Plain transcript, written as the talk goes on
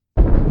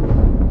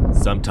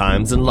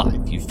Sometimes in life,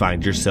 you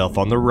find yourself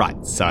on the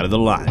right side of the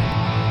line.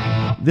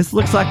 This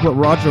looks like what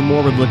Roger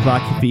Moore would look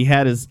like if he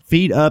had his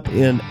feet up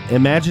in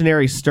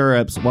imaginary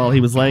stirrups while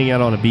he was laying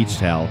out on a beach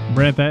towel.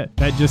 Brett,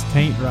 that just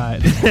tain't right.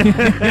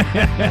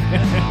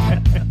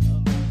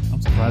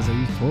 I'm surprised they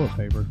used toilet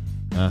paper.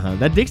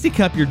 That Dixie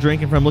cup you're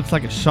drinking from looks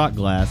like a shot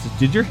glass.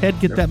 Did your head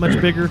get that much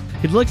bigger?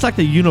 It looks like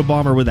the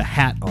Unabomber with a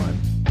hat on.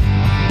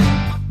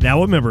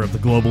 Now a member of the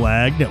Global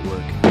Ag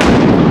Network.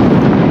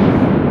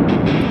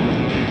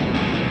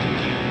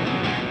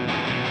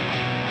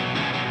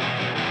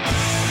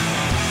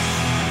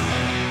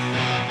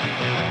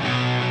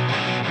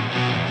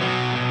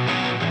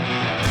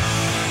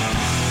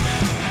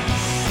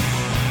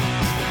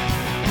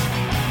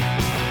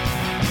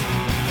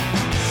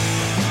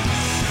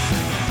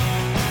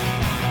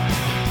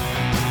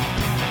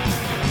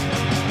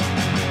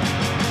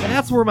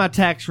 That's where my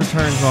tax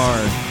returns are.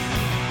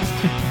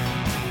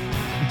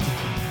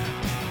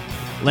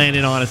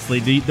 Landon, honestly,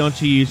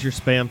 don't you use your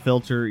spam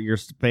filter, your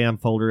spam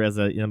folder as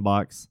an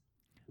inbox?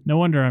 No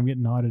wonder I'm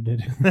getting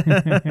audited.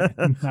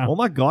 No. Oh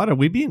my God, are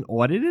we being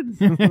audited?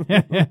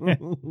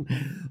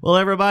 Well,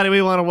 everybody,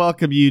 we want to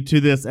welcome you to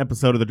this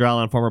episode of the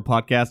Dryland Farmer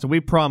Podcast, and we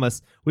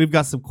promise we've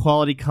got some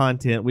quality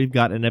content. We've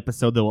got an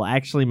episode that will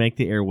actually make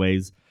the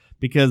airways,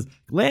 because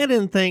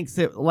Landon thinks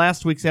that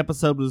last week's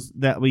episode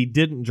that we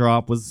didn't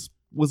drop was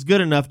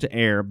good enough to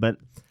air, but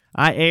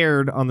I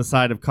erred on the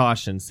side of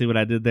caution. See what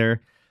I did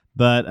there?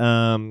 But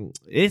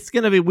it's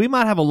gonna be. We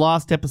might have a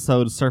lost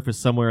episode surface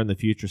somewhere in the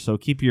future. So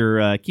keep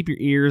your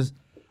ears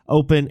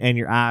open and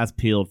your eyes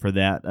peeled for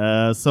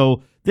that.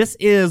 So this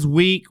is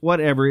week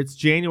whatever. It's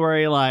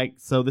January,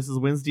 so this is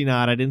Wednesday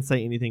night. I didn't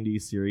say anything to you,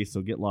 Siri,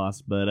 so get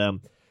lost. But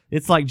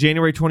it's like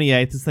January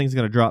 28th. This thing's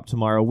gonna drop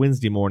tomorrow,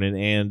 Wednesday morning,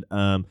 and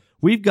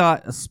we've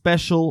got a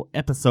special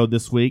episode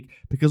this week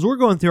because we're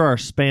going through our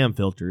spam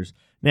filters.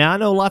 Now I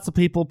know lots of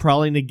people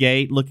probably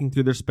negate looking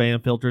through their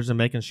spam filters and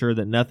making sure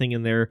that nothing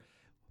in there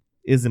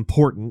is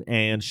important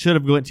and should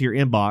have went to your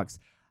inbox.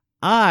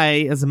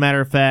 I, as a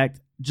matter of fact,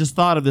 just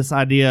thought of this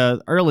idea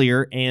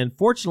earlier and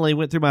fortunately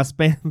went through my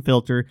spam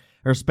filter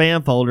or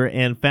spam folder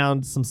and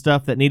found some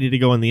stuff that needed to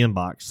go in the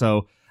inbox.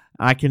 So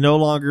I can no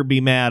longer be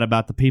mad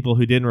about the people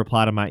who didn't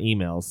reply to my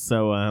emails.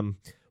 So,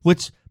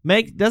 which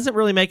doesn't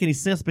really make any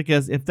sense,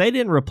 because if they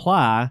didn't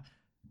reply,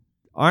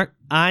 aren't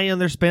I in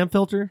their spam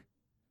filter?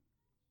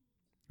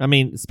 I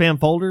mean, spam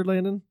folder,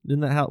 Landon? Isn't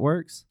that how it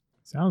works?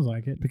 Sounds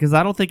like it. Because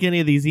I don't think any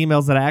of these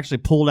emails that I actually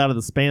pulled out of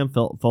the spam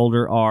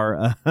folder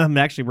are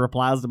actually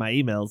replies to my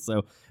emails.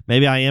 So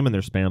maybe I am in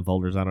their spam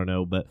folders. I don't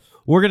know. But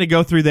we're going to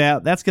go through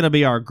that. That's going to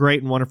be our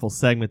great and wonderful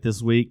segment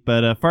this week.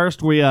 But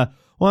first, we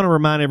want to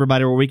remind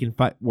everybody where we can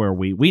find, where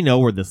we know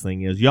where this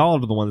thing is.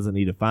 Y'all are the ones that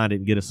need to find it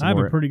and get us some I have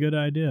more. a pretty good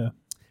idea.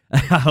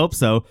 I hope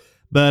so.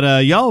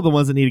 But y'all are the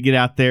ones that need to get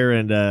out there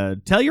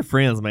and tell your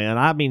friends, man.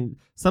 I mean,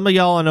 some of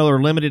y'all I know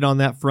are limited on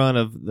that front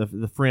of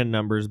the friend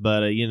numbers,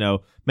 but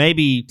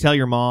maybe tell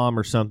your mom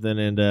or something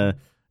and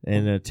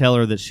tell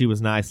her that she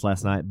was nice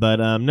last night. But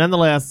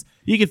nonetheless,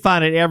 you can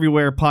find it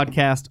everywhere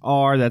podcasts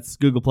are. That's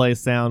Google Play,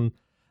 SoundCloud,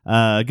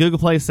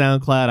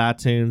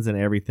 iTunes, and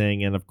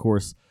everything. And of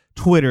course,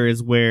 Twitter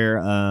is where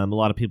a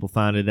lot of people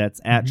find it. That's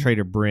at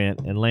Trader Brent,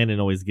 and Landon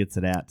always gets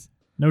it at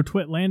No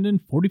Twit Landon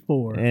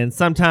 44. And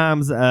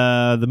sometimes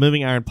the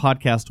Moving Iron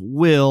Podcast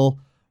will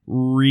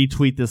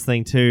retweet this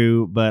thing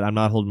too, but I'm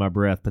not holding my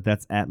breath. But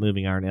that's at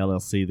Moving Iron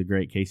LLC, the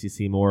great Casey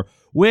Seymour,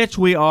 which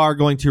we are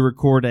going to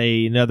record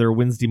another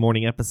Wednesday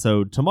morning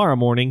episode tomorrow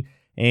morning.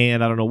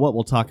 And I don't know what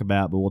we'll talk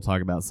about, but we'll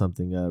talk about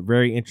something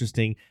very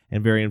interesting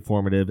and very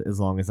informative as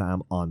long as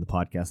I'm on the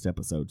podcast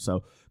episode.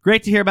 So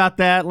great to hear about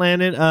that,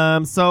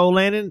 Landon. So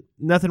Landon,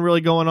 nothing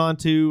really going on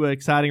too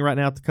exciting right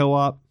now at the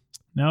co-op?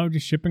 No,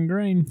 just shipping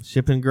grain.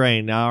 Shipping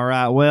grain. All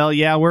right. Well,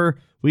 yeah,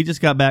 we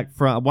just got back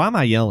from. Why am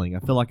I yelling? I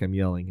feel like I'm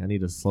yelling. I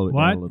need to slow it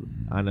down a little.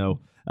 I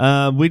know.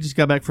 We just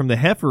got back from the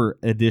heifer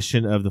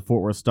edition of the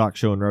Fort Worth Stock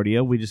Show and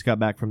Rodeo. We just got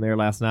back from there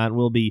last night.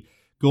 We'll be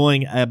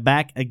going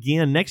back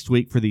again next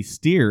week for the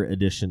steer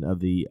edition of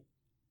the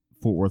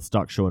Fort Worth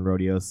Stock Show and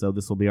Rodeo. So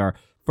this will be our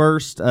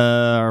first,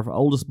 our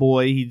oldest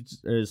boy.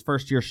 His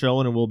first year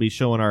showing, and we'll be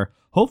showing our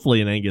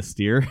hopefully an Angus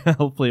steer.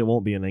 Hopefully it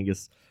won't be an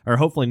Angus, or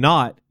hopefully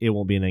not. It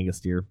won't be an Angus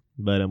steer.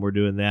 But we're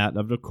doing that.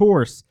 Of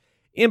course,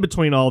 in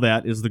between all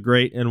that is the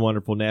great and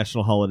wonderful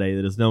national holiday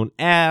that is known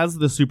as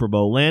the Super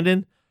Bowl.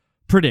 Landon,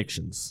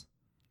 predictions.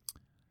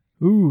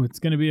 Ooh, it's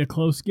going to be a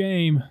close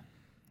game.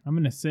 I'm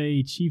going to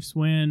say Chiefs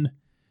win.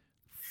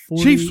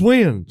 Chiefs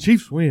win.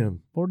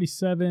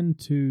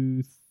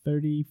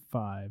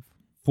 47-35.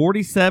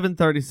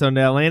 47-30. So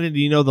now, Landon, do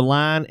you know the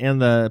line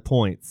and the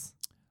points?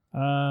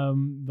 The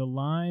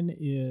line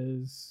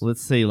is.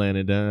 Let's see,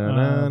 Landon.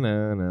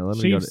 Let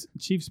me go to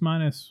Chiefs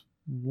minus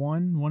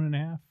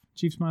 1.5.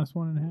 Chiefs minus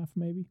 1.5,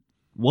 maybe.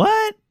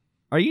 What?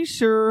 Are you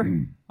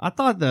sure? I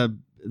thought the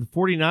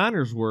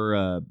 49ers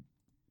were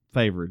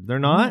favored. They're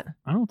not?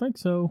 I don't think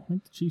so. I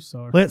think the Chiefs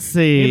are. Let's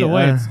see. Either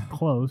way, it's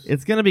close.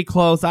 It's going to be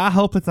close. I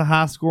hope it's a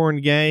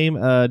high-scoring game.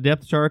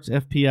 Depth charts,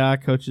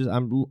 FPI, coaches.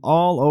 I'm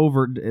all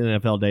over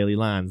NFL Daily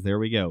Lines. There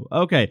we go.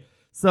 Okay,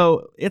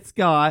 So it's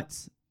got,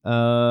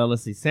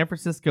 let's see, San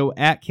Francisco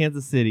at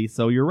Kansas City.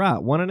 So you're right,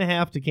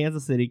 1.5 to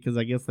Kansas City because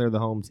I guess they're the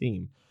home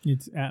team.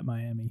 It's at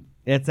Miami.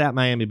 It's at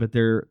Miami, but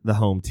they're the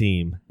home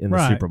team in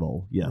the Super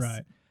Bowl. Yes.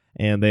 Right.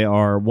 And they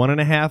are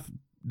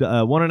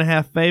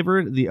 1.5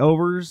 favored. The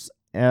overs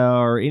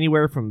are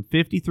anywhere from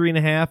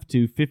 53.5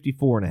 to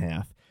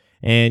 54.5.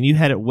 And you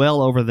had it well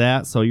over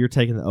that, so you're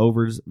taking the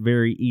overs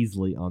very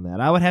easily on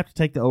that. I would have to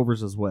take the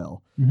overs as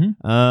well.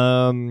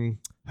 Mm-hmm.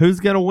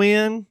 Who's going to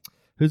win?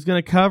 Who's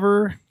going to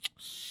cover?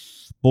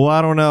 Boy,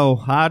 I don't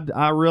know.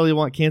 I really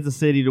want Kansas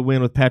City to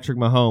win with Patrick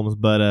Mahomes,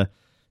 but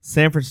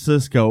San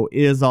Francisco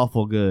is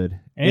awful good.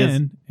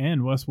 And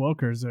Wes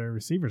Welker's their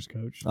receivers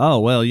coach. Oh,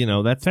 well, you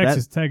know,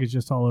 Texas Tech is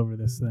just all over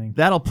this thing.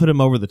 That'll put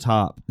him over the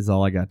top is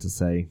all I got to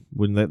say.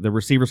 When the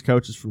receivers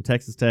coach is from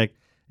Texas Tech,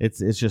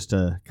 it's just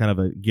a kind of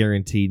a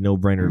guaranteed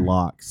no-brainer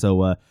lock.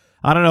 So,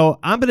 I don't know.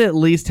 I'm going to at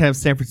least have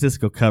San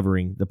Francisco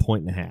covering the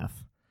 1.5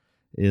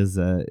 is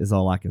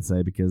all I can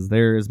say because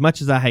they're, as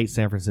much as I hate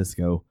San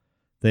Francisco,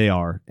 they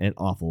are an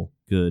awful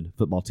good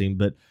football team.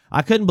 But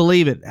I couldn't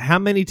believe it. How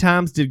many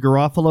times did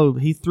Garoppolo?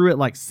 He threw it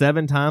like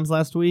 7 times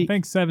last week. I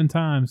think 7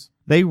 times.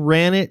 They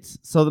ran it.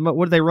 So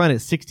what did they run it?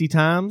 60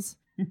 times?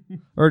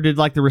 Or did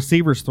like the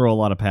receivers throw a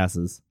lot of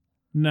passes?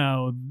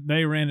 No,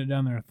 they ran it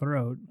down their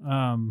throat.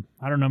 I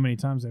don't know how many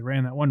times they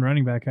ran. That one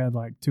running back had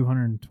like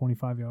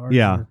 225 yards.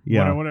 Yeah.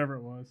 Whatever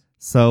it was.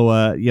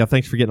 So,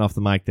 thanks for getting off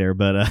the mic there.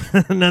 But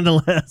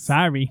nonetheless.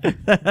 Sorry.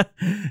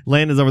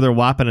 Landon's over there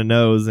wiping a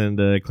nose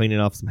and cleaning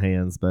off some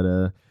hands.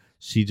 But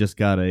she just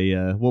got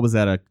what was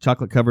that, a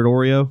chocolate-covered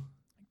Oreo?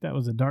 That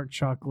was a dark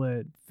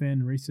chocolate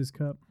thin Reese's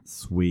cup.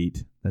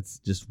 Sweet. That's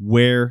just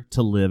where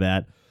to live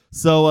at.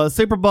 So,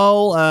 Super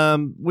Bowl,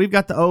 we've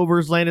got the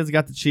overs. Landon's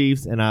got the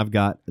Chiefs, and I've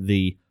got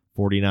the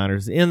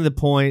 49ers in the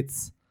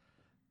points.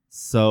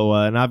 So,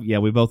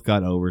 we both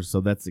got overs,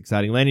 so that's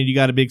exciting. Landon, you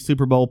got a big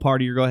Super Bowl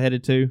party you're going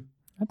headed to?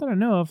 I thought I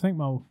know. I think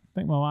my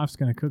wife's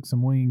going to cook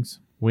some wings.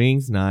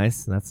 Wings,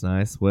 nice. That's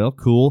nice. Well,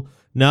 cool.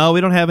 No,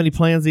 we don't have any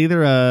plans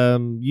either.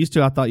 Used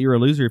to, I thought you were a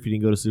loser if you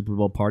didn't go to Super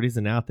Bowl parties,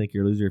 and now I think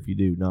you're a loser if you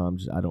do. No,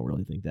 I don't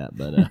really think that,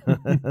 but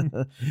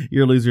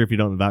you're a loser if you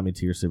don't invite me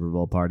to your Super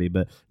Bowl party.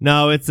 But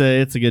no, it's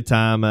a good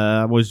time.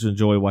 I always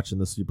enjoy watching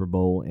the Super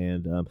Bowl.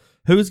 And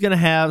who do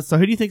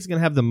you think is going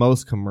to have the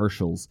most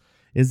commercials?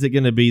 Is it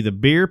going to be the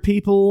beer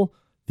people?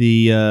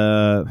 The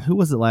who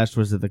was it last?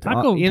 Was it the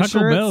Taco insurance?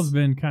 Taco Bell's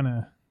been kind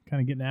of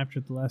getting after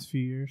it the last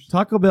few years.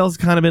 Taco Bell's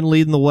kind of been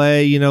leading the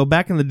way. You know,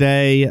 back in the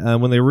day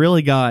when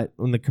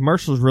the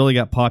commercials really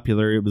got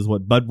popular, it was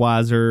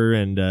Budweiser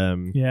and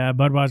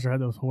Budweiser had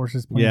those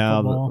horses playing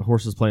football. The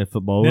horses playing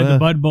football. They had the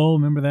Bud Bowl,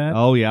 remember that?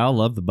 Oh yeah, I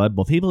love the Bud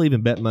Bowl. People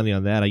even bet money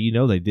on that. You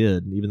know they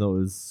did, even though it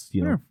was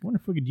wonder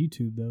if we could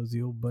YouTube those,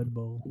 the old Bud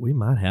Bowl. We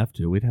might have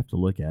to. We'd have to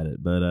look at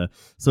it. But I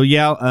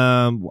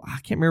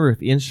can't remember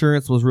if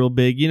insurance was real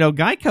big. You know,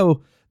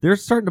 Geico. They're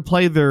starting to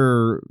play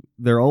their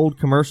old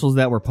commercials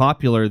that were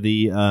popular.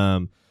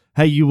 The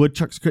hey, you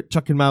woodchucks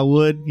chucking my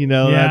wood. You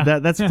know,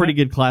 that's a pretty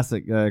good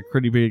classic,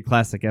 pretty big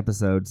classic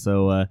episode.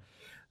 So,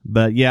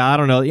 but yeah, I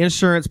don't know.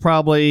 Insurance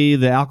probably,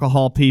 the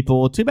alcohol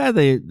people. Too bad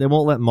they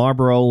won't let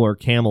Marlboro or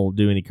Camel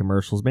do any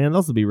commercials. Man,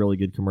 those would be really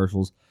good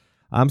commercials.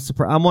 I'm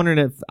surprised. I'm wondering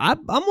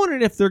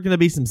if there are going to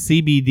be some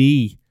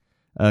CBD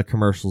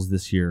commercials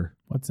this year.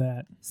 What's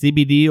that?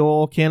 CBD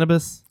oil,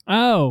 cannabis.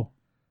 Oh,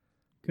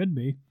 could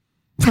be.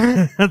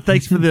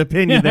 Thanks for the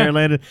opinion there,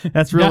 Landon.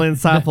 That's really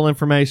insightful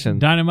information.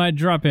 Dynamite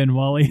drop in,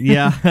 Wally.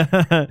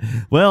 Yeah.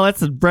 Well,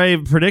 that's a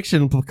brave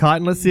prediction,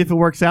 Cotton. Let's see if it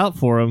works out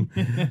for him.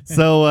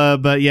 So,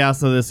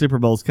 so the Super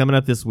Bowl's coming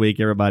up this week.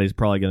 Everybody's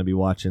probably going to be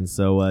watching,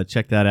 so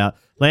check that out.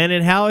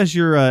 Landon, how is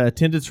your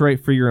attendance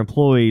rate for your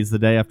employees the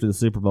day after the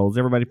Super Bowl? Does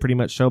everybody pretty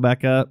much show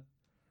back up?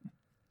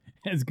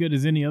 As good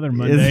as any other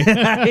Monday.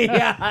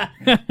 Yeah,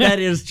 that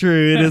is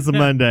true. It is a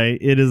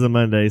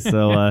Monday.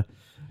 So,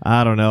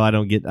 I don't know. I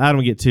don't get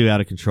too out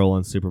of control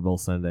on Super Bowl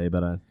Sunday,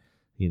 but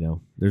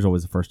there's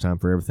always a first time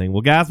for everything.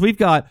 Well, guys, we've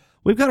got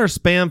our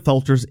spam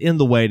filters in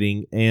the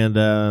waiting, and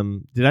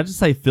did I just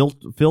say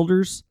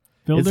filters?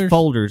 It's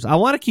folders. I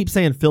want to keep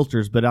saying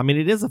filters, but I mean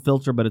it is a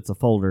filter, but it's a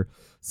folder.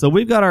 So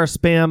we've got our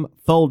spam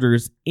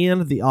folders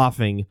in the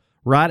offing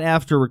right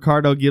after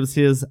Ricardo gives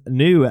his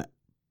newest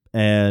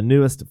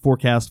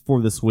forecast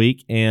for this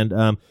week,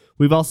 and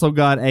we've also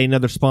got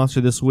another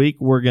sponsor this week.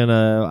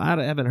 I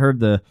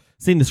haven't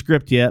seen the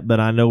script yet, but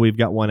I know we've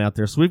got one out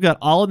there. So we've got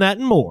all of that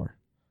and more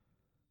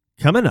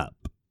coming up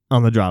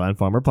on the Dryland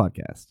Farmer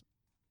Podcast.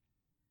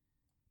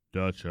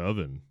 Dutch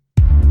Oven.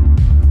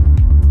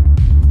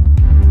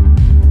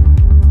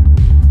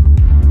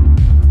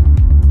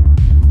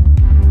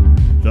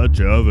 Dutch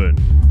Oven.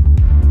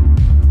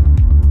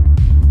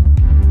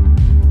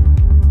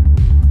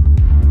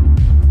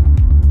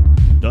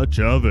 Dutch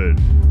Oven.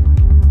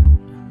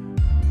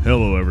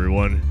 Hello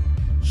everyone,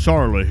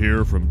 Charlotte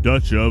here from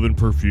Dutch Oven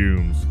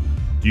Perfumes.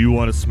 Do you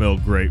want to smell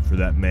great for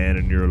that man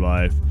in your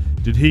life?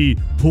 Did he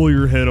pull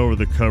your head over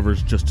the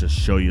covers just to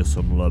show you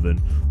some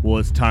lovin'? Well,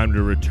 it's time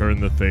to return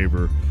the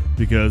favor,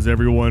 because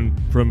everyone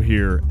from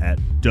here at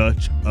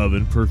Dutch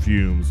Oven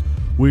Perfumes,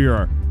 we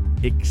are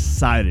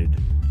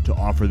excited to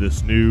offer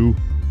this new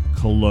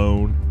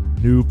cologne,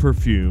 new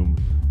perfume,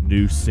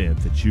 new scent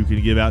that you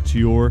can give out to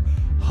your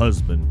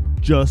husband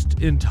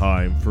just in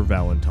time for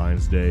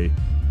Valentine's Day.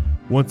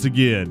 Once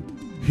again,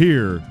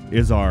 here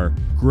is our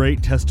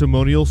great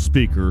testimonial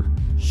speaker,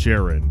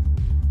 Sharon.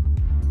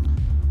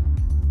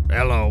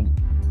 Hello.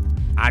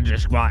 I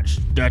just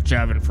watched Dutch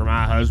Oven for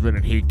my husband,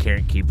 and he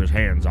can't keep his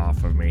hands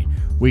off of me.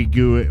 We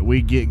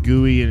get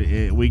gooey,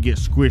 and we get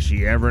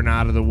squishy every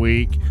night of the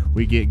week.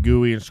 We get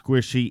gooey and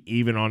squishy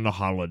even on the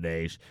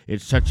holidays.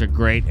 It's such a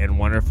great and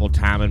wonderful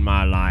time in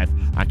my life.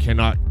 I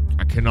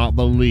cannot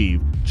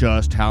believe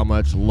just how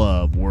much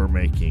love we're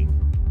making.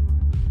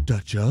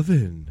 Dutch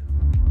Oven.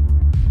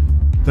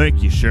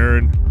 Thank you,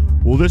 Sharon.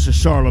 Well, this is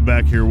Charlotte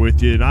back here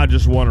with you, and I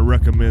just want to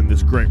recommend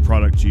this great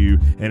product to you.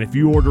 And if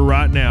you order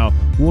right now,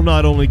 we'll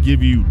not only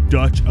give you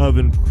Dutch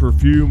Oven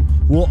perfume,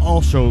 we'll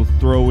also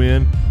throw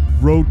in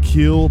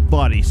Roadkill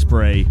body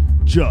spray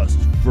just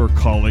for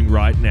calling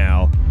right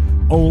now.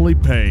 Only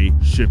pay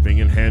shipping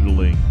and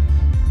handling.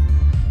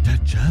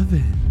 Dutch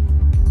Oven.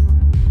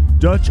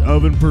 Dutch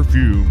Oven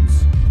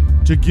perfumes.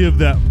 To give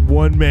that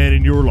one man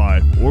in your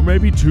life, or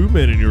maybe two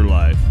men in your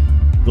life,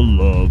 the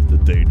love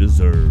that they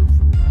deserve.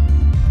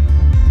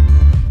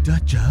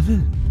 Dutch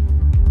Oven.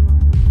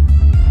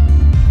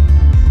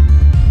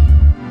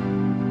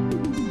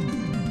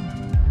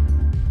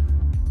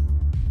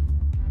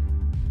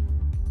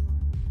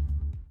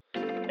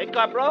 Hey,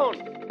 Cabron.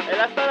 And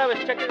I thought I was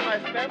checking my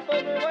spam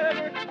folder or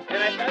whatever,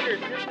 and I found your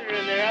sister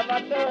in there. How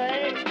about that,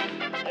 hey?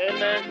 Hey,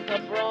 man,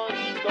 Cabron,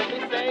 don't be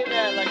saying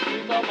that like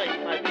she's all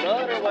my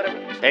blood or whatever.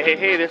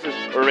 Hey, this is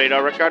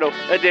Radar Ricardo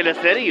de la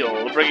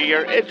Serio, bringing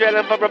your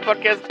Adrenaline Pumper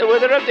podcast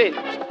with an update.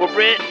 Well,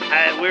 Brent,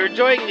 we're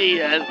enjoying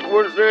the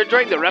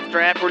rough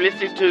draft. We're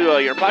listening to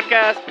your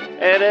podcast,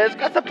 and it's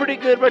got some pretty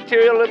good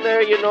material in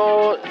there, you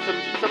know,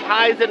 some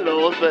highs and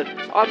lows, but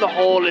on the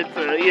whole, it's,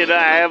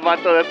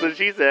 that's what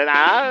she said.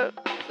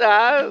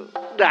 Nah.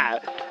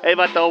 Hey,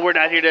 Vato, we're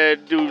not here to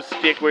do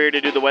stick. We're here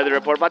to do the weather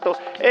report, Vato.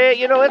 Hey,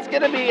 you know, it's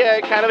going to be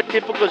kind of a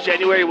typical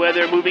January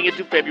weather moving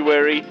into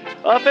February.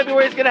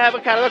 February is going to have a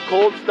kind of a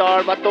cold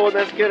start, Vato, and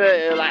that's going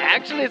to,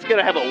 actually, it's going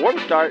to have a warm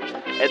start,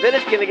 and then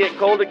it's going to get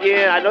cold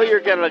again. I know you're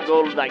going to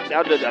go,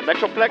 down to the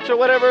Metroplex or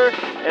whatever,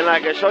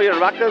 and, show your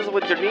vacas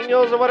with your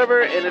niños or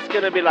whatever, and it's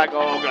going to be great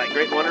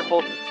and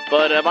wonderful.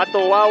 But,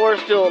 Vato, while we're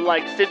still,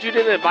 since you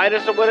didn't invite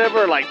us or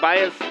whatever, buy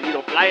us,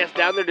 fly us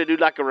down there to do,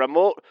 a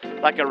remote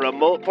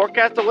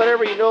forecast or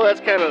whatever,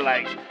 that's kind of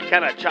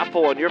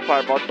chapo on your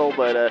part, Vato,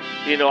 but,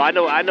 I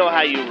know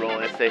how you roll,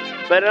 let's say.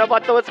 But,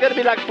 Vato, it's going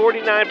to be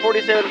 49,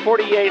 47,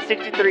 48,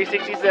 63,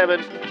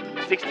 67,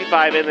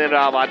 65, and then,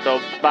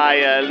 Vato,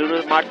 by,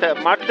 Lunes Martes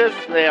is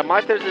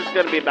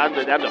going to be down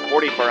to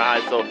 40 for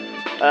highs, so,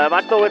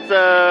 Vato, it's,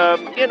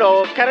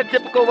 kind of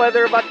typical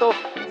weather, Vato.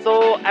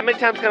 So, how many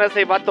times can I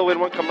say Vato in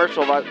one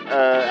commercial?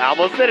 I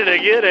almost said it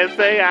again and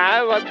say,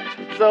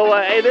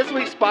 hey, this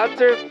week's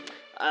sponsor,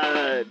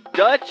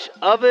 Dutch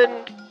Oven,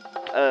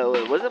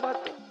 what is it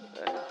about?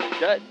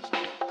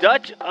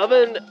 Dutch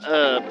Oven,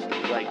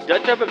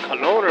 Dutch Oven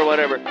cologne or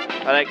whatever.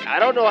 I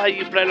don't know how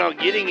you plan on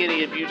getting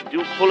any if you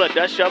do pull a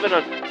Dutch Oven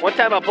on. One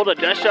time I pulled a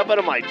Dutch Oven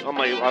on my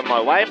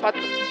wife,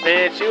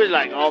 and she was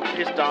all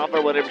pissed off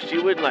or whatever. She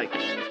wouldn't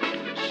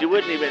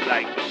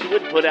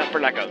put out for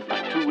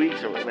 2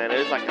 weeks or man. It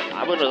was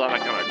I was on a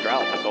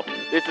drought. So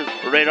this is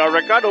Radar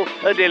Ricardo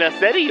de la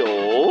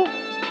Serio.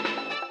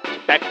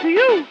 Back to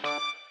you.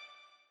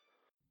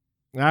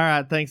 All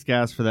right, thanks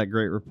guys for that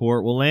great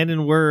report. Well,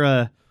 Landon,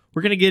 we're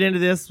gonna get into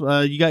this.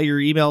 You got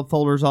your email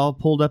folders all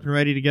pulled up and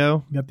ready to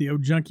go? Got the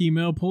old junk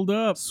email pulled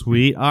up.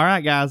 Sweet. All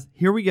right, guys,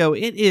 here we go.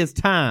 It is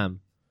time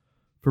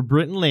for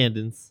Brent and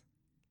Landon's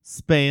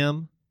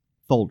spam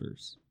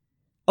folders,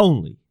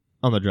 only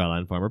on the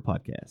Dryline Farmer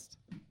Podcast.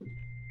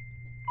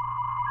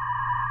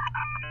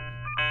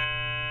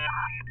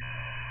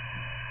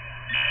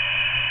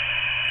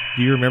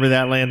 Do you remember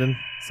that, Landon?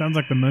 Sounds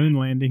like the moon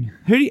landing.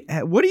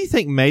 What do you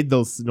think made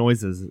those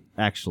noises,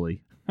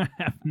 actually? I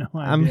have no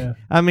idea.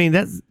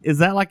 Is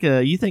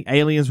that you think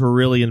aliens were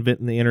really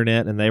inventing the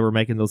internet and they were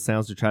making those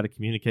sounds to try to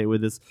communicate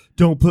with us?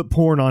 Don't put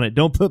porn on it.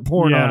 Don't put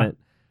porn on it.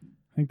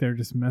 I think they're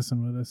just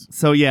messing with us.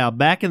 So, yeah,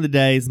 back in the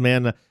days,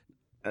 man,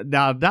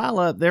 now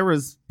dial-up, there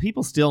was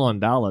people still on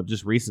dial-up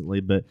just recently,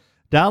 but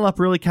dial-up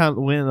really kind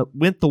of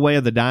went the way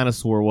of the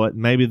dinosaur,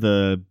 maybe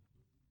the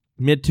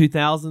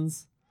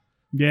mid-2000s?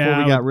 Yeah.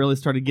 Before we got really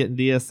started getting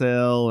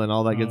DSL and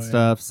all that good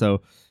stuff.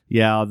 So,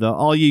 yeah,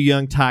 all you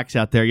young tykes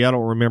out there, y'all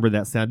don't remember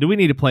that sound. Do we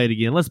need to play it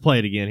again? Let's play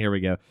it again. Here we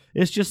go.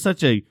 It's just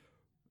such a...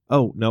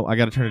 Oh, no, I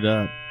got to turn it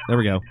up. There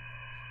we go.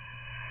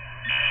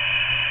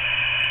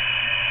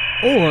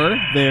 Or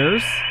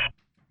there's...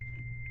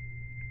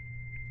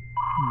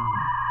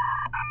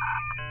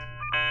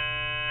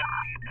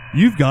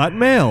 You've got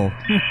mail.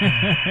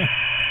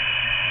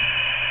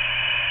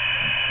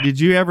 Did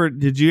you ever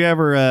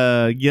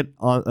get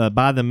on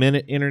by the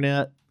minute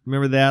internet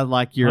Remember that?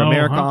 Like your Oh,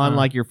 America uh-uh. on,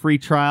 like your free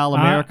trial,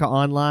 America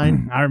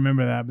Online. I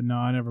remember that, but no,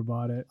 I never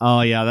bought it. Oh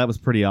yeah, that was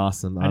pretty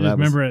awesome. I just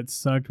remember it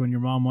sucked when your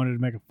mom wanted to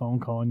make a phone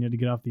call and you had to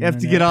get off the You have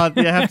to internet. get off.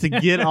 You have to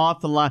get off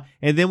the line,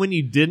 and then when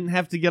you didn't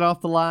have to get off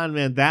the line,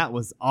 man, that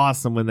was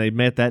awesome when they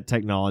made that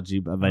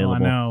technology available. Oh, I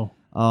know.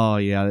 Oh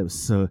yeah,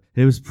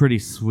 it was pretty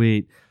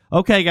sweet.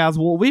 Okay, guys,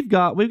 well we've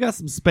got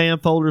some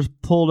spam folders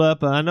pulled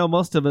up. I know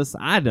most of us.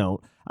 I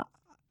don't.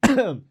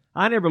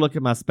 I never look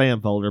at my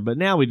spam folder, but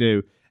now we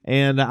do.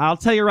 And I'll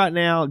tell you right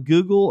now,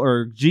 Google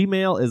or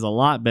Gmail is a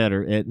lot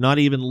better at not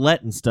even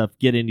letting stuff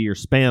get into your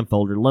spam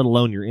folder, let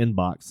alone your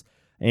inbox.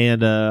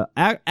 And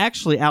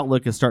actually,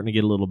 Outlook is starting to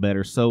get a little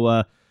better.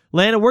 So,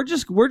 Lana, we're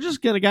just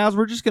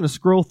gonna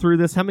scroll through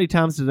this. How many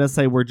times did I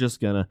say we're just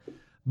gonna?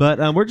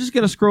 But we're just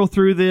gonna scroll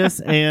through this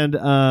and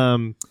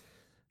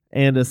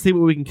see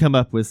what we can come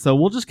up with. So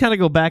we'll just kind of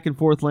go back and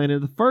forth, Lana.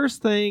 The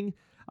first thing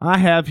I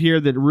have here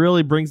that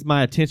really brings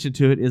my attention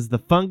to it is the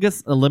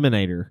fungus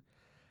eliminator.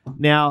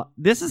 Now,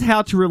 this is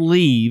how to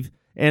relieve,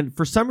 and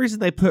for some reason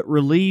they put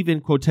relieve in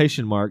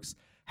quotation marks,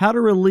 how to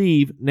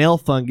relieve nail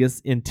fungus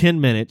in 10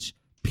 minutes,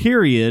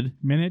 period,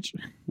 Minute.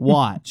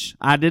 watch.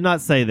 I did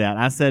not say that.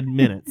 I said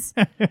minutes.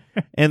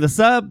 And the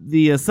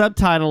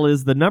subtitle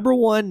is the number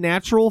one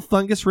natural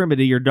fungus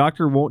remedy your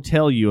doctor won't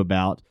tell you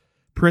about,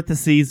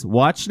 parentheses,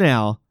 watch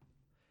now.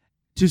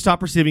 To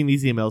stop receiving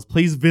these emails,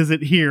 please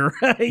visit here.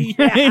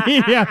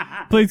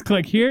 Yeah. Please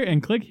click here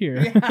and click here.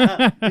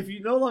 Yeah. If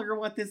you no longer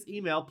want this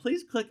email,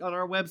 please click on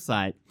our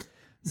website.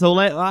 So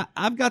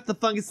I've got the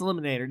fungus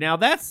eliminator. Now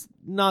that's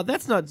not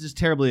just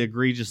terribly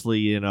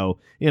egregiously,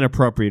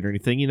 inappropriate or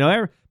anything.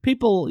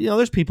 People,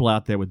 there's people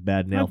out there with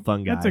bad nail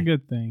fungi. That's a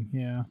good thing.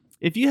 Yeah.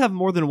 If you have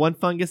more than one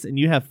fungus and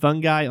you have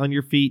fungi on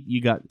your feet,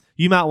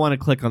 you might want to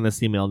click on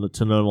this email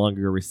to no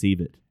longer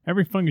receive it.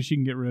 Every fungus you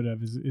can get rid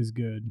of is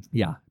good.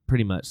 Yeah,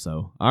 pretty much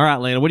so. All right,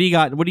 Lana, what do you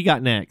got? What do you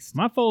got next?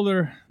 My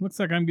folder looks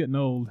like I'm getting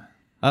old.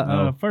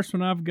 First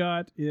one I've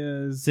got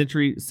is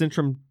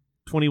Centrum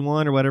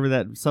 21 or whatever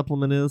that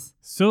supplement is.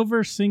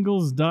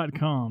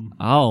 silversingles.com.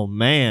 Oh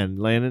man,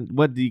 Landon,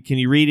 can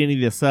you read any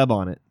of the sub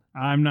on it?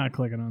 I'm not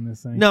clicking on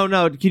this thing.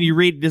 No. Can you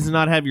read? Does it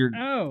not have your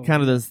Oh.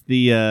 kind of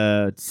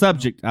the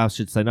subject? I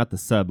should say not the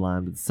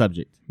subline, but the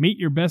subject. Meet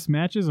your best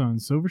matches on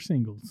Silver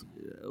Singles.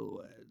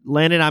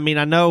 Landon, I mean,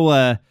 I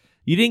know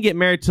you didn't get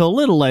married till a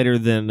little later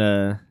than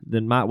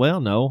my.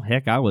 Well, no,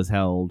 heck, I was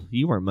how old?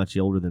 You weren't much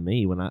older than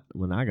me when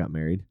I got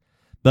married,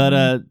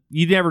 but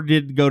you never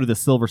did go to the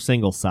Silver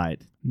Single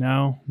site.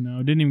 No,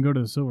 didn't even go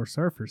to the Silver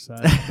Surfer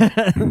site.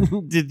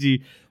 Did you?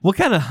 What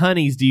kind of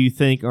honeys do you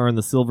think are on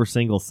the Silver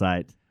Single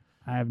site?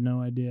 I have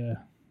no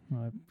idea.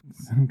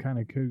 Some kind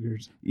of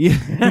cougars.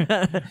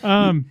 Yeah.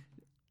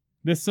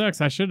 This sucks.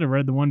 I should have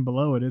read the one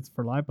below it. It's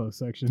for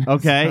liposuction.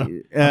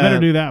 Okay. So I better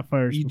do that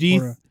first.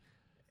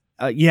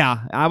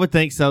 Yeah, I would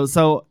think so.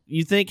 So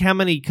you think how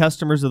many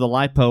customers of the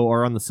lipo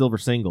are on the Silver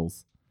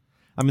Singles?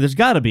 I mean, there's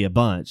got to be a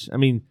bunch. I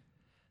mean,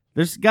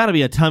 there's got to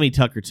be a tummy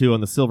tuck or two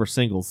on the Silver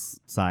Singles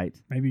site.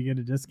 Maybe you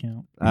get a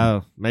discount.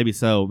 Oh, maybe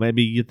so.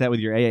 Maybe you get that with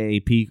your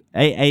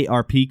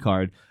AARP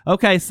card.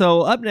 Okay,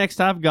 so up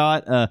next I've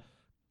got,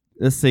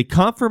 let's see,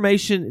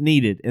 confirmation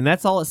needed. And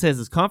that's all it says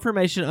is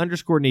confirmation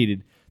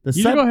 _needed. You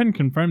should go ahead and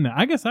confirm that.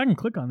 I guess I can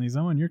click on these.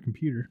 I'm on your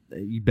computer.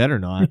 You better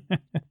not.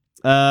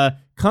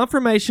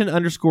 Confirmation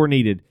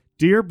 _needed.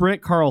 Dear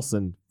Brent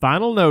Carlson,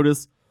 final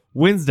notice,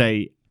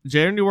 Wednesday,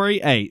 January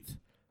 8th.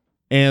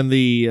 And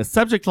the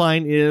subject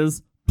line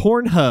is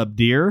Pornhub,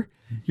 dear.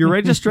 Your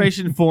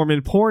registration form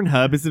in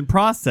Pornhub is in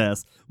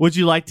process. Would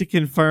you like to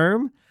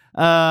confirm?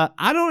 I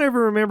don't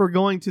ever remember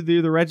going to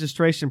do the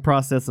registration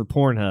process of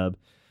Pornhub.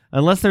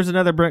 Unless there's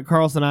another Brent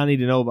Carlson I need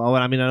to know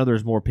about. I mean, I know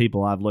there's more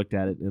people. I've looked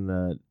at it in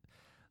the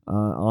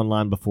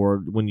online before.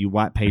 When you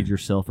white page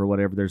yourself or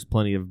whatever, there's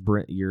plenty of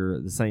Brent.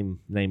 You're the same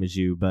name as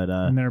you, but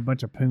And they're a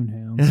bunch of poon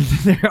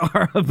hounds. there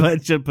are a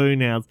bunch of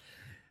poon hounds.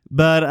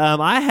 But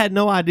I had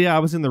no idea I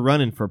was in the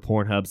running for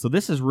Pornhub, so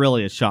this is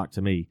really a shock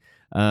to me.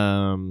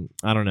 I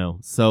don't know.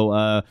 So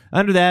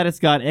under that, it's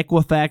got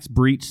Equifax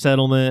breach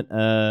settlement.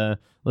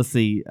 Let's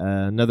see,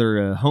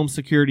 another home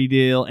security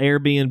deal,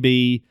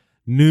 Airbnb,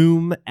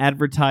 Noom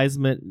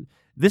advertisement.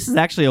 This is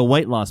actually a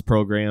weight loss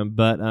program,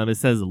 but it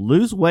says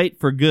lose weight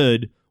for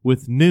good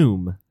with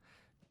Noom.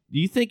 Do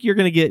you think you're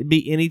going to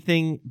be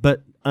anything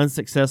but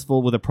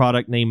unsuccessful with a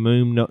product named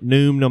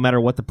Noom, no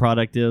matter what the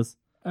product is?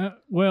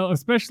 Well,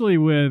 especially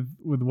with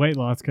weight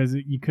loss, because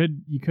you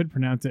could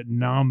pronounce it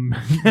num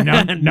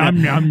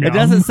num. It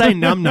doesn't say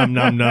num num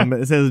num num.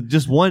 It says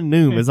just one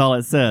Noom is all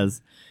it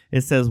says.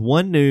 It says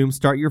one Noom.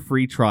 Start your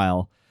free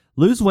trial.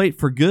 Lose weight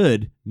for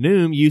good.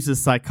 Noom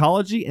uses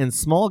psychology and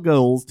small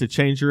goals to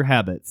change your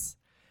habits.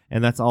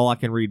 And that's all I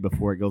can read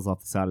before it goes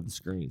off the side of the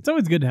screen. It's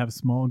always good to have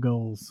small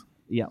goals.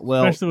 Yeah,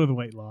 well, especially with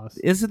weight loss.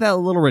 Isn't that a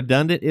little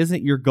redundant?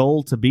 Isn't your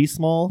goal to be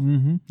small?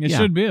 Mm-hmm. It Yeah.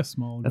 should be a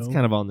small goal. That's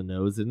kind of on the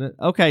nose, isn't it?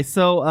 Okay,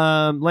 so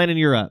Landon,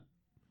 you're up.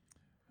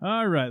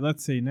 All right,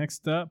 let's see.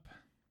 Next up,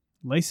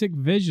 LASIK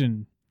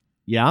Vision.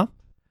 Yeah?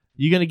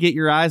 You going to get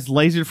your eyes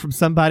lasered from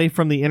somebody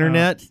from the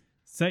internet?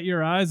 Set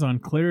your eyes on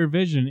clearer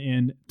vision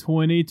in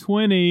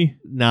 2020.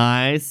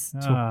 Nice.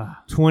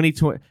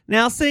 2020.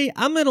 Now, see,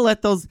 I'm going to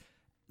let those.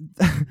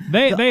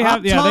 They get a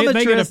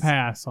optometrists-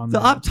 pass on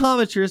The that.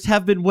 optometrists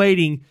have been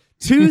waiting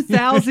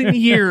 2,000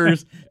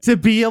 years to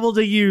be able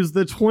to use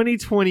the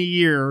 2020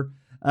 year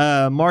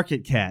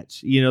market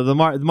catch. You know, the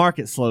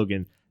market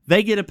slogan.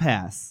 They get a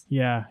pass.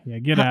 Yeah,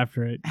 get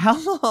after it.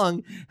 How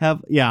long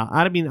have? Yeah,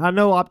 I mean, I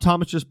know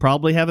optometrists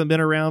probably haven't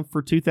been around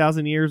for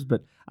 2,000 years,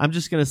 but I'm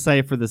just going to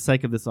say, for the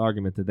sake of this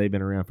argument, that they've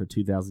been around for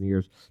 2,000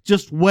 years,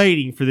 just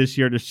waiting for this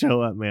year to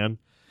show up, man.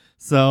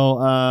 So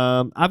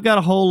I've got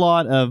a whole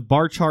lot of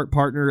bar chart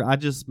partner. I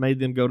just made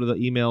them go to the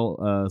email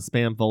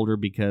spam folder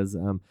because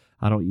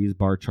I don't use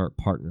bar chart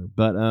partner.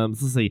 But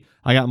let's see.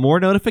 I got more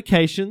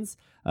notifications.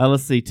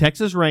 Let's see.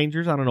 Texas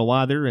Rangers. I don't know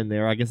why they're in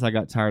there. I guess I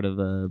got tired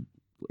of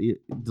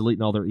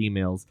deleting all their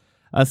emails.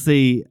 I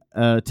see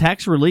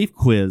tax relief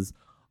quiz.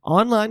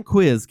 Online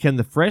quiz. Can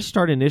the Fresh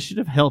Start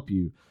Initiative help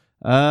you?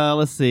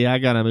 Let's see. I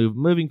gotta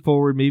moving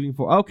forward.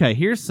 Okay,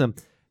 here's some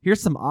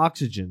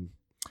oxygen.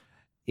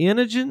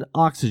 Inogen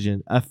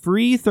Oxygen, a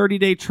free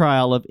 30-day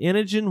trial of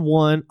Inogen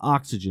One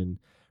Oxygen.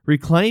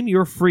 Reclaim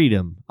your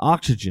freedom.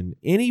 Oxygen,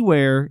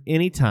 anywhere,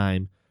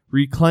 anytime.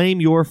 Reclaim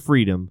your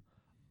freedom.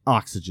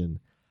 Oxygen.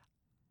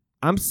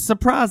 I'm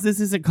surprised this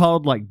isn't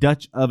called like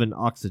Dutch Oven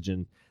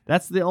Oxygen.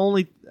 That's the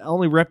only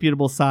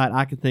reputable site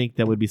I could think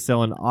that would be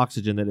selling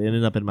oxygen that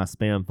ended up in my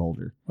spam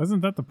folder.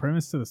 Wasn't that the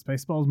premise to the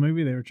Spaceballs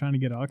movie? They were trying to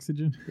get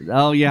oxygen.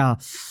 Oh yeah.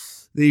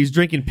 He's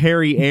drinking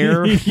Perry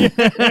Air.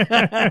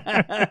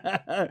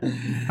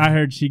 I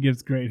heard she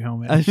gives great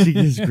helmet. She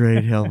gives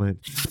great helmet.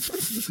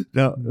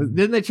 No,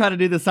 didn't they try to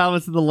do the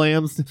Silence of the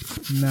Lambs?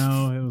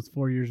 No, it was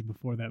 4 years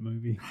before that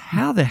movie.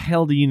 How the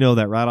hell do you know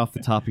that right off the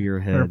top of your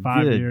head? Or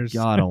 5 Good years.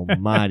 God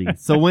Almighty!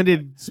 So when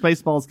did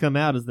Spaceballs come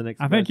out? Is the next?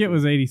 I think it question.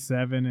 was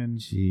 87,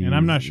 and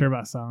I'm not sure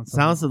about Silence.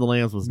 Silence of the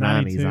Lambs was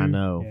 90s. I 92.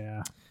 know.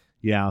 Yeah.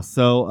 Yeah.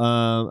 So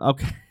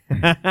okay.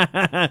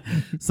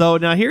 So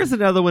now here's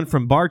another one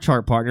from Bar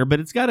Chart Partner, but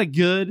it's got a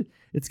good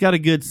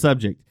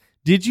subject.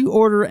 Did you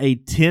order a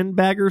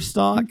 10-bagger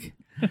stock?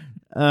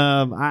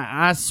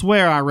 I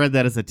swear I read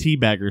that as a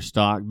tea-bagger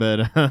stock,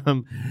 but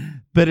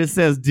it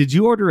says, did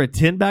you order a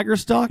 10-bagger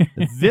stock?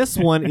 This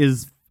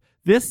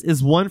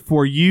is one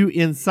for you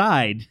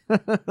inside.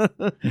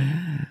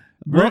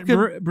 Britt,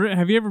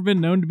 have you ever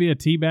been known to be a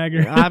tea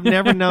bagger? I've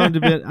never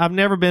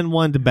been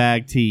one to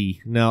bag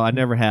tea. No, I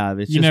never have.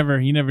 It's you just,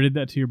 never did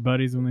that to your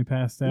buddies when they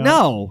passed out?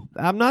 No,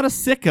 I'm not a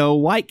sicko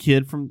white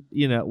kid from,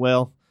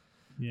 well,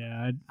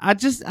 Yeah.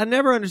 I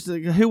never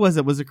understood. Who was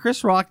it? Was it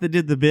Chris Rock that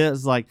did the bit?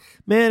 It's like,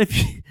 man,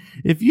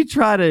 if you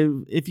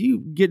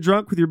get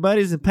drunk with your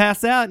buddies and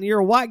pass out and you're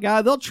a white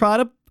guy, they'll try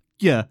to,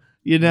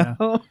 you know?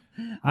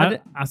 Yeah.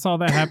 I saw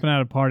that happen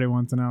at a party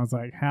once, and I was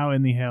like, "How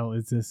in the hell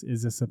is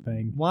this a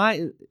thing?"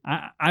 Why?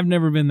 I've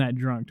never been that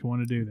drunk to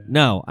want to do that.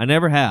 No, I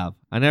never have.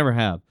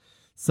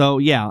 So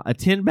yeah, a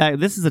 10-bag.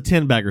 This is a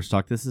 10-bagger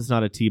stock. This is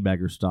not a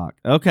tea-bagger stock.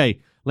 Okay,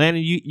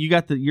 Landon,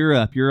 you're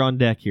up. You're on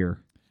deck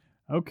here.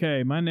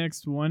 Okay, my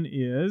next one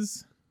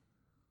is.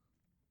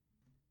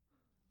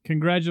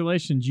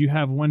 Congratulations, you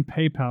have one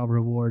PayPal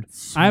reward.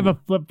 I have a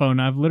flip phone.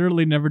 I've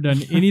literally never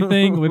done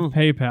anything with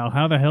PayPal.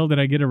 How the hell did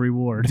I get a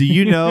reward? Do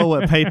you know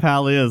what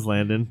PayPal is,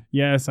 Landon?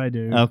 Yes, I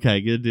do.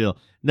 Okay, good deal.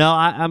 No,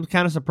 I'm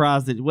kind of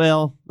surprised that,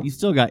 well, you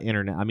still got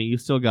internet. I mean, you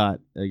still got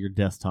your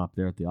desktop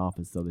there at the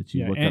office so that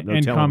you look up no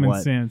and telling common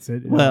what. sense.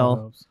 It Well,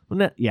 helps.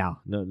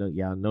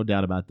 no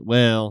doubt about that.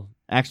 Well,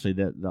 actually,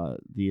 the little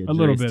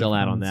jury's bit still of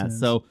out on common that.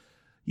 sense. So,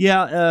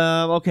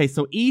 yeah, okay.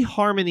 So,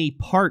 eHarmony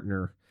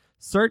Partner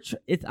search.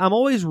 I'm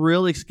always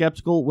really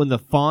skeptical when the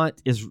font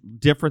is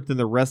different than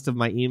the rest of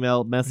my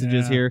email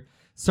messages Yeah. here.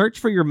 Search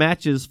for your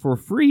matches for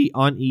free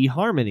on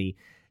eHarmony,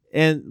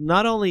 and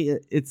not only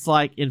it's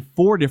like in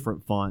 4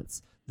 different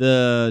fonts.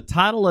 The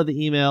title of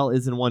the email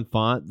is in one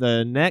font.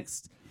 The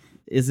next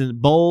is in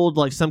bold,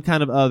 like some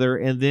kind of other,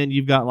 and then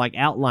you've got like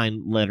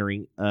outline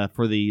lettering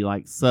for the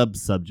like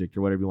sub-subject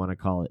or whatever you want to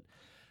call it.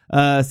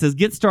 It says,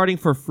 get starting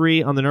for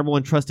free on the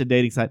 #1 trusted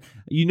dating site.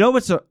 You know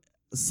it's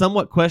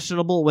somewhat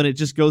questionable when it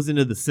just goes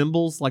into the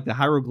symbols, like the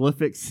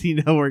hieroglyphics,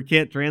 where it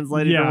can't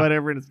translate it or Yeah.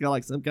 whatever, and it's got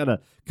like some kind of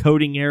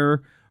coding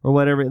error or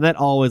whatever. That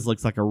always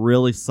looks like a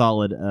really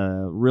solid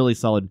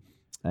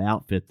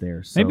outfit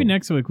there. So. Maybe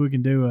next week we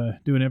can do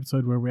an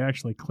episode where we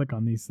actually click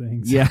on these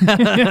things. Yeah.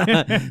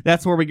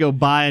 That's where we go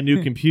buy a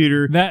new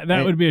computer.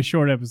 That would be a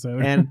short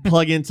episode. And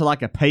plug into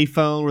like a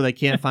payphone where they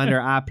can't find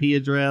our IP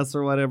address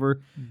or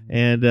whatever.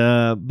 And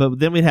but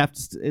then we'd have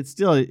to it's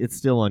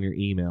still on your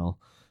email.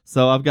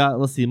 So I've got,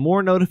 let's see,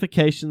 more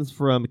notifications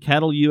from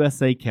Cattle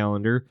USA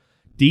calendar,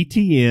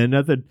 DTN,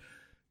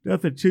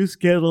 nothing too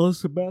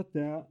scandalous about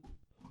that.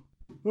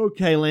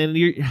 Okay,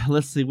 Landon,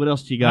 let's see, what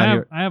else do you got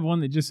here? I have one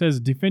that just says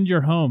defend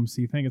your home.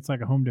 So you think it's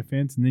like a home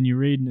defense, and then you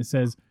read and it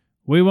says,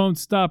 we won't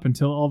stop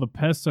until all the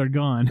pests are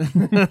gone.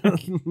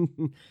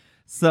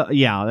 So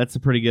yeah, that's a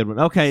pretty good one.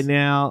 Okay,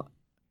 now,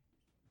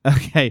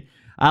 I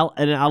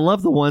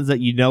love the ones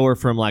that are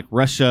from like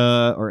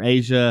Russia or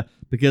Asia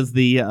because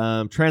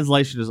the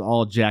translation is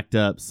all jacked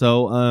up.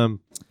 So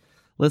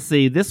Let's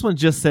see. This one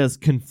just says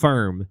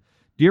confirm.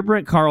 Dear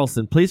Brent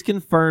Carlson, please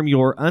confirm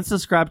your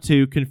unsubscribe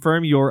to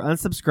confirm your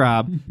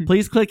unsubscribe.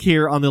 Please click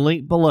here on the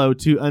link below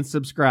to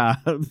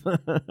unsubscribe.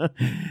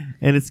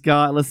 And it's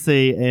got, let's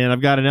see, and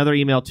I've got another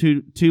email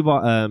two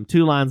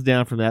lines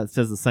down from that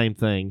says the same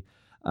thing.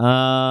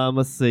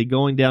 Let's see,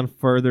 going down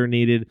further,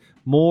 needed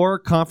more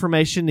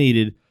confirmation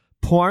needed.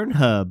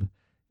 Pornhub,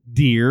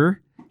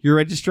 dear, your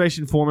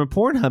registration form in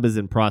Pornhub is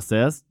in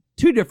process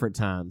 2 different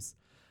times.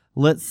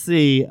 Let's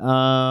see.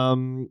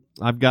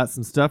 I've got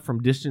some stuff from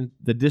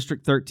the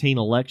District 13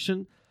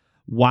 election.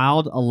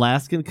 Wild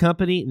Alaskan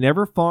Company,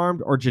 never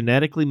farmed or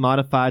genetically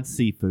modified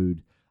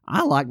seafood.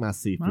 I like my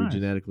seafood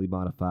genetically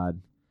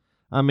modified.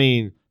 I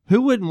mean,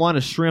 who wouldn't want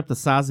a shrimp the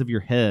size of your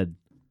head?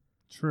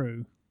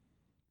 True.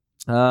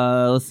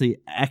 Let's see.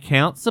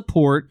 Account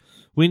support.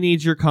 We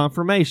need your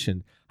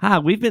confirmation. Hi,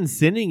 we've been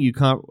sending you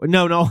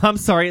No, I'm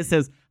sorry. It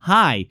says,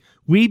 hi,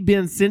 we've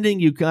been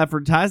sending you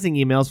advertising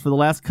emails for the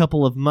last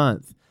couple of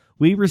months.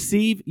 We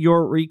receive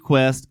your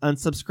request,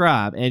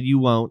 unsubscribe, and you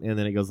won't, and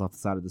then it goes off the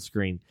side of the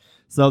screen.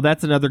 So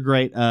that's another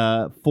great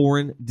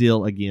foreign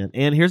deal again.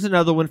 And here's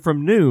another one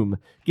from Noom.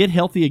 Get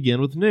healthy again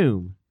with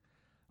Noom.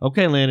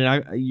 Okay,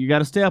 Landon, you got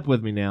to stay up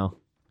with me now.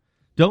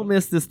 Don't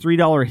miss this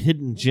 $3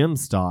 hidden gem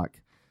stock.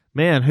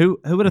 Man, who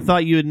would have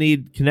thought you would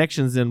need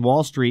connections in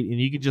Wall Street and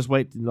you could just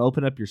wait to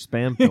open up your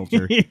spam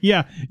filter?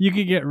 Yeah, you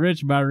could get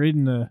rich by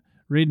reading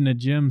a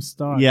gem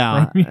stock.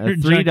 Yeah, from your a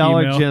 $3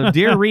 junk email. gem.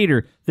 Dear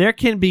reader, there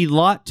can be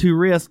lot to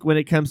risk when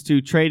it comes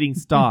to trading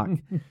stock.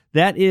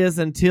 That is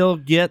until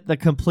get the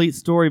complete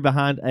story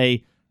behind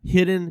a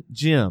hidden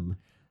gem.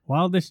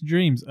 Wildest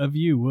dreams of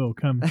you will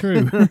come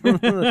true.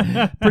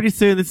 Pretty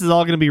soon, this is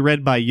all going to be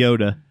read by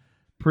Yoda.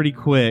 Pretty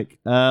quick.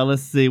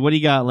 Let's see. What do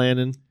you got,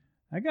 Landon?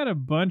 I got a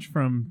bunch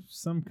from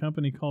some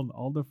company called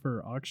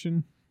Aldifer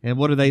Auction. And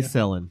what are they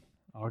selling?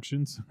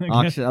 Auctions.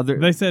 Auction.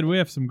 They said we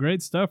have some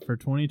great stuff for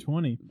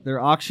 2020. They're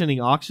auctioning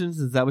auctions?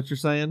 Is that what you're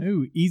saying?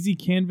 Ooh,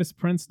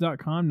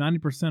 easycanvasprints.com,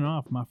 90%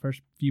 off my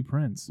first few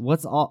prints.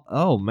 What's all?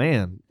 Oh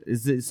man,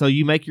 is it so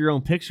you make your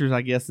own pictures?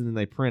 I guess, and then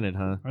they print it,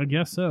 huh? I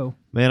guess so.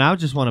 Man, I would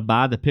just want to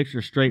buy the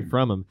picture straight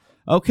from them.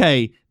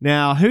 Okay,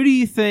 now who do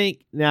you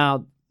think?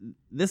 Now,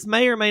 this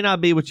may or may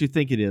not be what you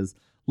think it is.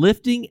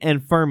 Lifting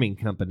and Firming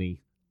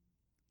Company.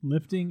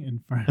 Lifting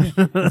and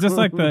it's just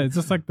like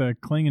the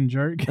cling and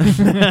jerk.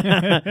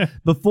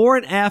 Before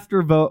and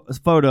after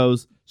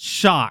photos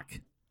shock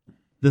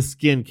the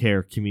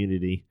skincare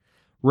community.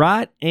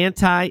 Right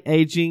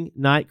anti-aging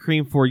night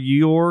cream for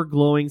your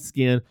glowing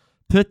skin.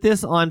 Put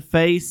this on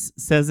face,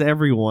 says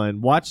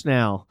everyone. Watch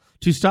now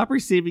to stop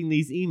receiving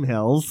these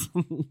emails.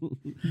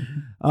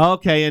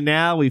 Okay, and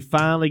now we've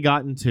finally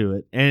gotten to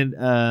it. And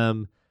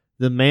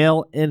the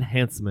Male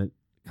Enhancement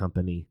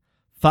Company.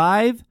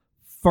 5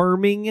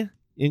 firming,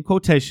 in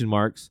quotation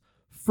marks,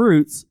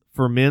 fruits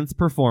for men's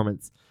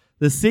performance.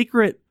 The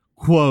secret,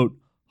 quote,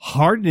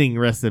 hardening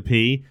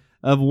recipe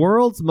of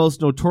world's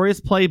most notorious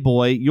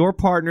playboy. Your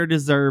partner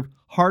deserve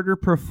harder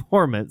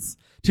performance.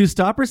 To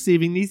stop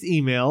receiving these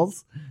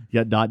emails,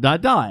 yeah, ... Why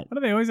do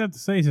they always have to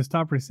say to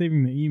stop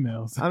receiving the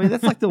emails? I mean,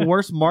 that's like the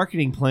worst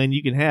marketing plan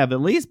you can have.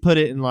 At least put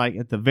it in like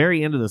at the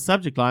very end of the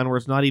subject line where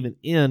it's not even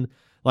in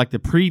like the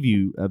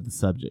preview of the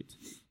subject.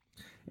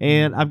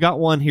 And I've got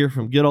one here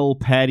from good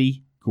old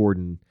Patty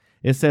Gordon.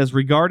 It says,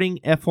 regarding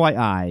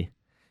FYI,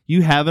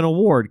 you have an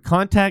award.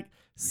 Contact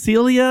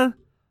Celia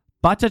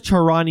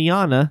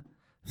Bhattacharaniana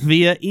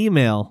via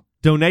email.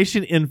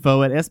 Donation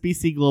info at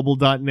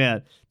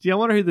sbcglobal.net. Gee, I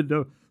wonder who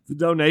the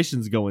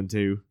donation's going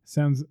to.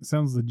 Sounds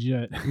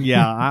legit.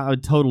 Yeah, I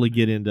would totally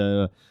get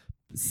into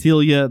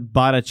Celia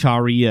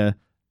Bhattacharya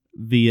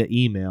via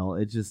email.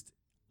 It's just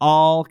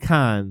all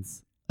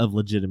kinds of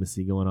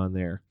legitimacy going on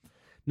there.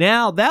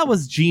 Now, that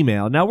was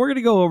Gmail. Now, we're going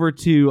to go over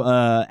to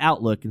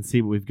Outlook and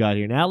see what we've got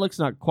here. Now, Outlook's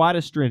not quite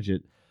as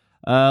stringent.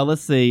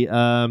 Let's see.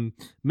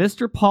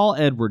 Mr. Paul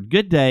Edward,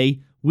 good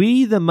day.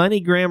 We, the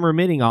MoneyGram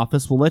remitting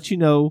office, will let you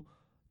know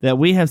that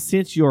we have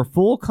sent your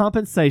full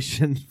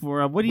compensation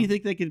for... what do you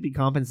think they could be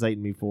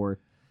compensating me for?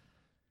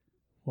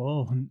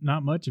 Well,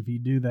 not much if you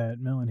do that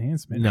male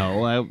enhancement.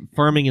 No,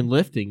 firming and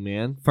lifting,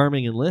 man.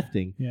 Firming and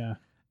lifting. Yeah.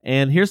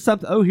 And here's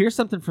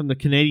something from the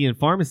Canadian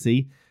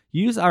Pharmacy.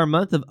 Use our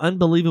month of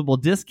unbelievable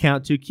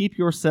discount to keep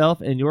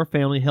yourself and your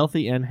family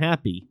healthy and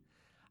happy.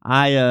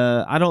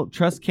 I don't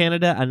trust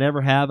Canada. I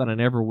never have, and I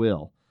never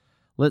will.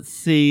 Let's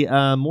see.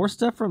 More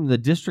stuff from the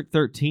District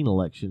 13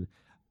 election.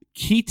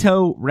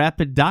 Keto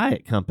Rapid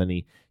Diet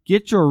Company.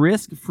 Get your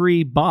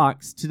risk-free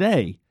box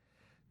today.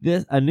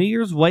 A New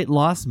Year's weight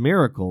loss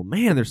miracle.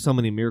 Man, there's so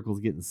many miracles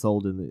getting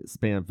sold in the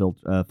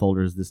spam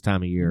folders this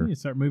time of year. You need to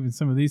start moving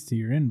some of these to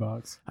your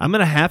inbox. I'm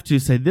going to have to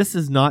say this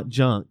is not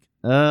junk.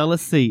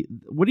 Let's see.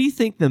 What do you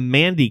think the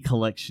Mandy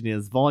collection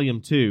is,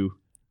 Volume 2?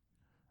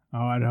 Oh,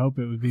 I'd hope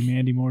it would be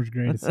Mandy Moore's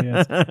greatest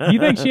hits. Do you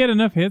think she had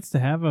enough hits to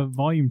have a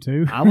Volume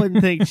 2? I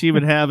wouldn't think she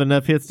would have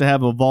enough hits to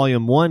have a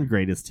Volume 1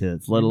 greatest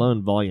hits, let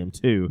alone Volume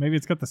 2. Maybe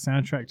it's got the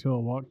soundtrack to A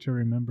Walk to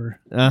Remember.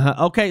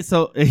 Okay,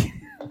 so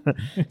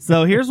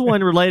so here's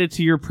one related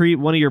to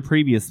one of your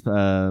previous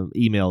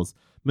emails.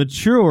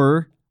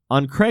 Mature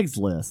on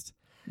Craigslist.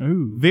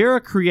 Ooh.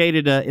 Vera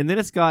created and then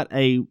it's got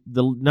the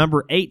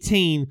number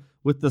 18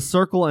 with the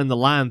circle and the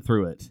line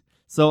through it.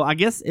 So I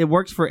guess it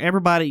works for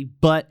everybody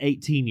but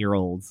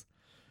 18-year-olds.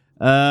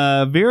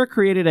 Vera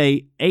created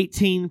a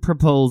 18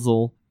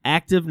 proposal,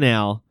 active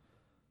now.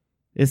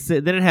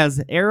 Then it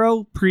has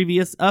arrow,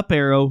 previous, up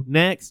arrow,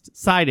 next,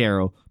 side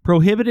arrow,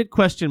 prohibited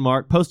question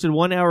mark, posted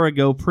 1 hour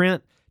ago,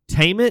 print,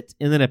 tame it,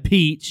 and then a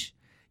peach.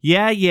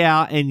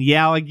 Yeah, and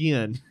yeah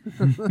again.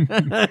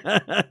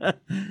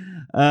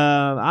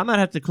 I might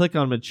have to click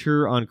on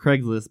mature on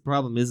Craigslist.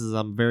 Problem is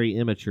I'm very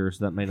immature,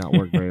 so that may not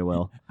work very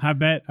well. I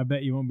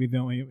bet you won't be the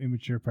only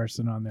immature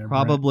person on there.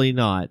 Probably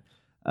not.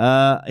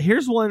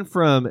 Here's one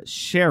from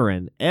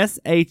Sharon,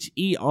 Sheron,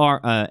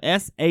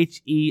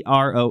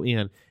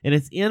 and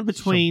it's in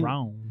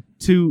between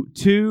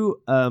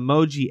two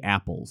emoji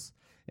apples.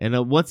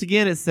 And once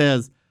again, it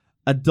says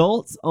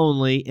adults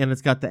only, and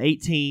it's got the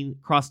 18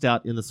 crossed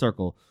out in the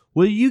circle.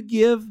 Will you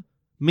give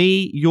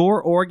me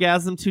your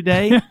orgasm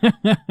today?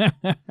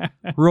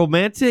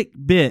 Romantic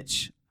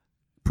bitch.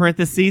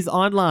 Parentheses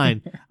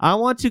online. I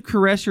want to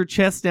caress your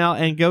chest now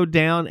and go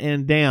down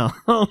and down.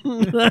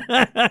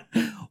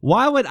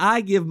 Why would I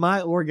give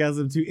my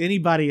orgasm to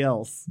anybody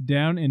else?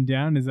 Down and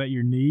down, is that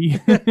your knee?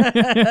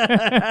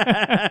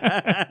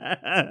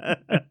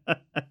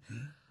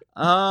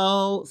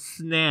 Oh,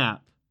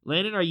 snap.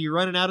 Landon, are you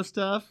running out of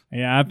stuff?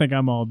 Yeah, I think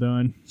I'm all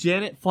done.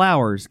 Janet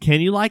Flowers, can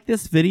you like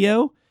this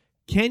video?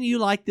 Can you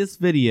like this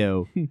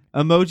video?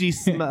 Emoji,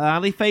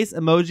 smiley face,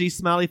 emoji,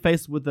 smiley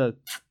face with a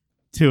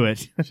to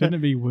it. Shouldn't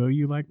it be, will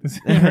you like this?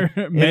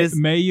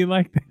 May you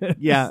like this?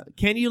 Yeah.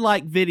 Can you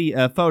like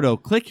video photo?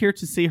 Click here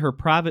to see her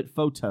private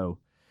photo.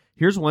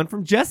 Here's one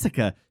from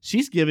Jessica.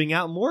 She's giving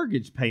out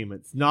mortgage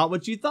payments. Not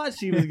what you thought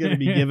she was going to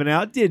be giving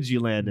out, did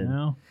you, Landon?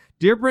 No.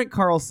 Dear Brent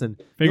Carlson.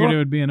 Figured it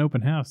would be an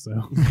open house,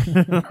 though.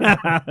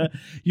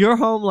 Your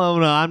home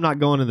loan, I'm not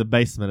going in the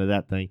basement of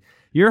that thing.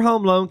 Your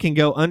home loan can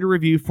go under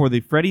review for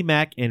the Freddie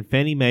Mac and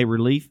Fannie Mae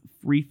Relief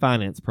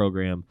Refinance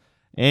Program.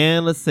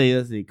 And let's see.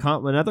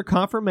 Another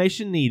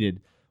confirmation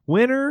needed.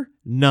 Winner,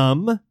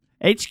 NUM,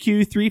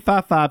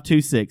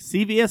 HQ35526,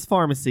 CVS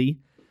Pharmacy,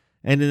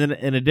 and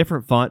in a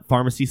different font,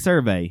 Pharmacy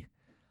Survey.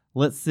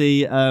 Let's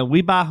see.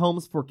 We buy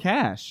homes for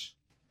cash.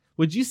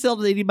 Would you sell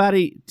to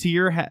anybody to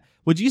your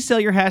Would you sell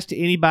your hash to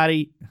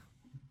anybody?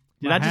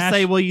 Did My I just hash?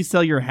 say, will you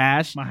sell your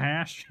hash? My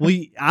hash? Well,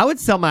 I would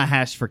sell my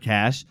hash for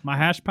cash. My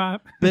hash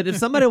pipe? But if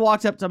somebody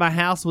walked up to my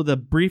house with a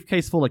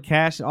briefcase full of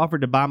cash and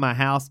offered to buy my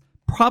house,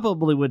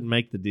 probably wouldn't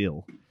make the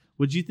deal.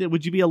 Would you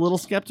would you be a little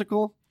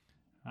skeptical?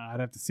 I'd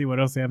have to see what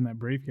else they have in that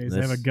briefcase.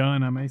 They have a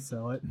gun. I may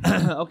sell it.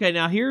 Okay,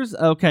 now here's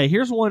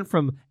one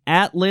from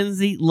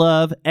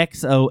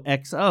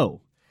 @LindsayLoveXOXO.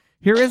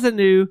 Here is a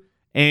new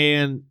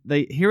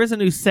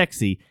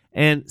sexy,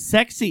 and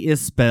sexy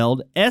is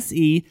spelled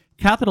SE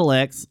capital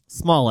X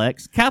small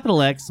x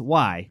capital X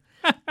Y.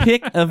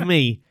 Pic of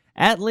me.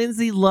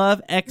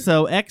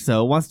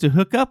 @LindsayLoveXOXO wants to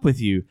hook up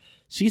with you.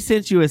 She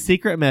sent you a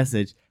secret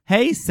message.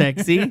 Hey,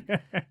 sexy.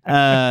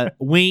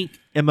 Wink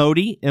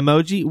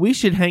emoji. We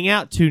should hang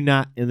out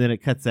tonight, and then it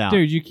cuts out.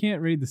 Dude, you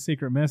can't read the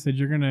secret message.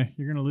 You're gonna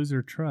lose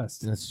her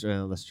trust. That's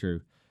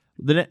true.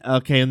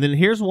 Okay, and then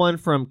here's one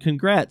from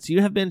Congrats.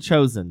 You have been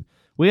chosen.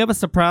 We have a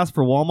surprise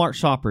for Walmart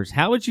shoppers.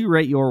 How would you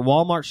rate your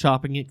Walmart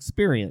shopping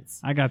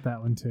experience? I got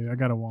that one too. I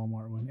got a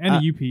Walmart one and a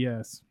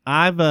UPS.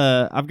 I've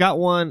got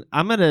one.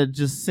 I'm gonna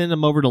just send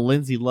them over to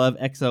Lindsay Love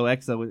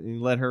XOXO and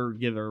let her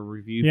give a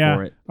review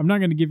for it. I'm not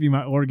gonna give you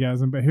my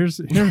orgasm, but here's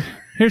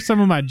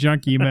some of my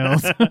junk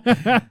emails.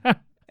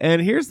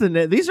 And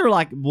these are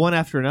like one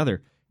after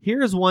another.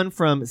 Here's one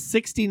from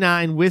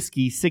 69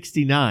 Whiskey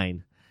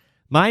 69.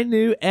 My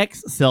new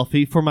X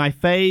selfie for my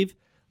fave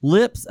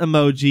lips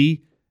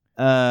emoji.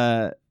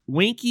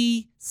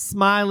 Winky,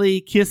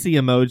 smiley, kissy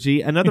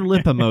emoji, another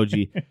lip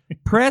emoji.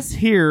 Press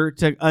here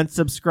to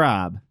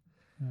unsubscribe.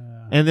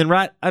 And then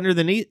right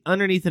underneath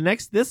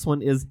this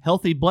one is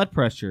healthy blood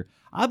pressure.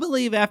 I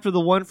believe after the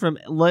one from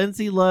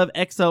Lindsay Love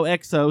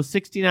XOXO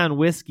 69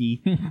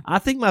 Whiskey, I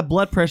think my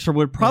blood pressure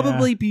would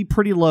probably be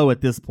pretty low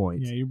at this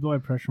point. Yeah, your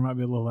blood pressure might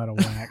be a little out of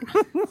whack.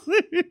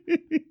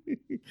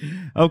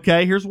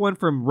 Okay, here's one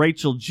from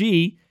Rachel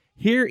G.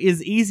 Here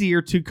is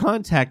easier to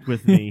contact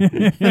with me.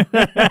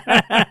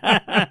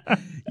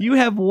 You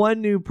have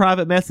one new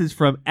private message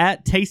from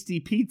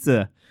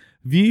 @TastyPizza.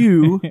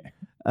 View,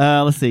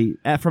 let's see,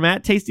 from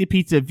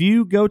 @TastyPizza.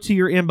 View, go to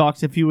your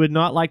inbox if you would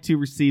not like to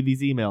receive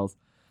these emails.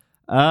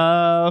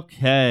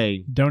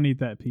 Okay. Don't eat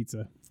that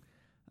pizza.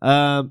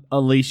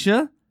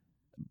 Alicia,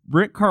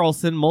 Brent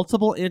Carlson,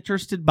 multiple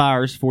interested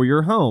buyers for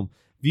your home.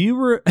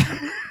 Viewer,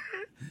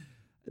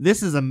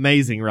 this is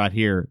amazing right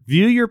here.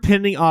 View your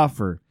pending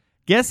offer.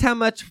 Guess how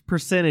much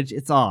percentage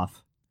it's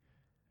off?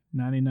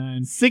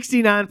 99.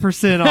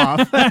 69%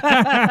 off.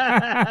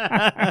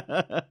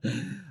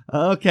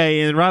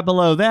 Okay, and right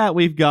below that,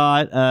 we've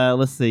got,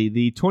 let's see,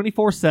 the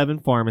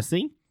 24/7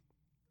 Pharmacy,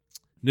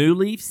 New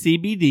Leaf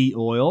CBD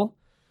oil.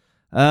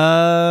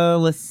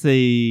 Let's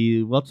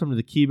see, welcome to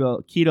the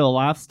keto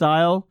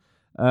lifestyle.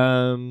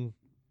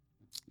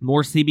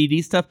 More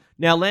CBD stuff.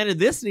 Now, Landon,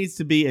 this needs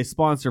to be a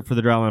sponsor for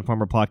the Dryland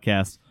Farmer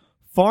podcast.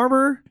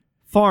 Farmer,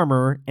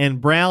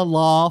 and Brown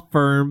Law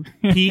Firm,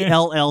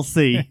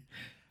 PLLC.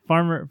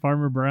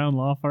 Farmer Brown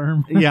Law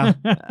Firm. Yeah.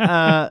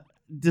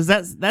 Does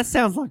that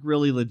sounds like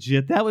really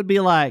legit? That would be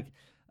like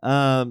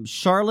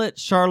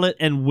Charlotte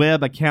and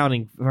Webb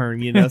accounting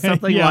firm,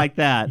 something Yeah. like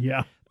that.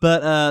 Yeah.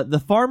 But the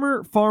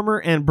Farmer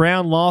and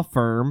Brown Law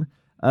Firm,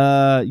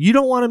 you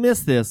don't want to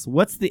miss this.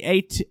 What's the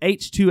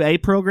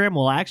H2A program?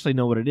 Well, I actually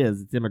know what it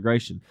is. It's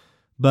immigration.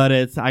 But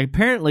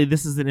apparently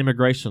this is an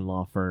immigration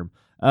law firm.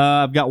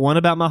 I've got one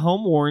about my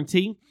home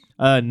warranty,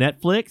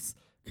 Netflix.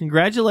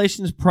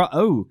 Congratulations, Brent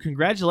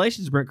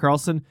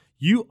Carlson.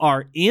 You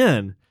are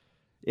in.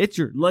 It's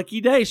your lucky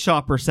day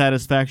shopper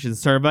satisfaction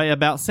survey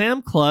about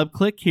Sam Club.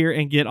 Click here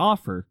and get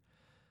offer.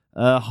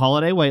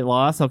 Holiday weight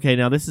loss. Okay,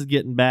 now this is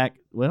getting back.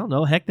 Well,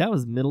 no, heck, that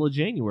was middle of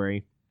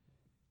January.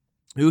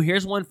 Ooh,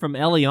 here's one from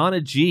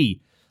Eliana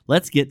G.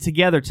 Let's get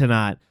together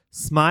tonight.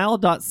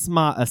 Sky.smile.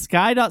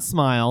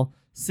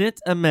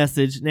 Sent a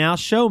message. Now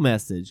show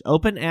message.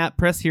 Open app.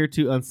 Press here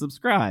to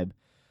unsubscribe.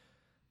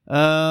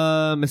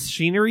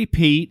 Machinery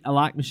Pete. I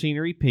like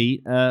Machinery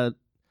Pete.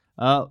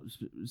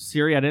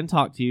 Siri, I didn't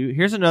talk to you.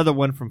 Here's another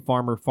one from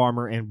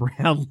Farmer and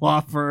Brown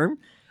Law Firm.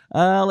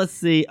 Let's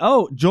see.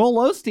 Oh,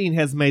 Joel Osteen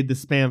has made the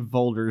spam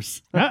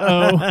folders.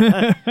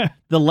 Uh-oh.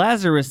 The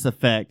Lazarus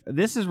Effect.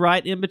 This is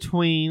right in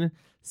between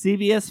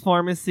CVS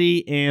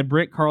Pharmacy and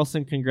Brent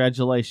Carlson.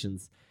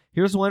 Congratulations.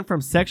 Here's one from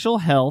Sexual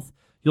Health.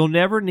 You'll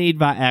never need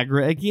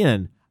Viagra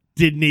again.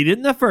 Didn't need it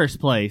in the first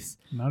place.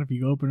 Not if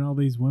you open all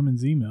these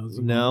women's emails.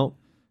 No.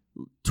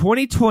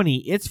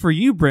 2020, it's for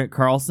you, Brent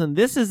Carlson.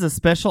 This is a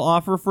special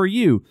offer for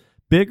you.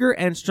 Bigger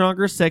and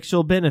stronger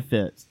sexual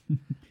benefits.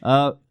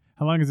 How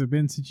long has it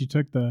been since you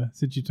took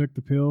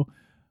the pill?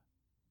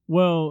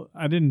 Well,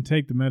 I didn't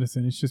take the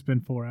medicine. It's just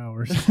been 4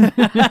 hours.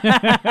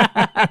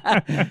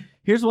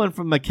 Here's one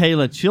from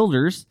Michaela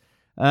Childers.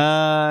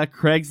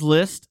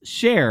 Craigslist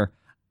share.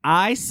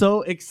 I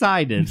so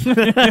excited.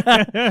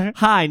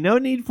 Hi, no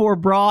need for a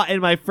bra and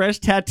my fresh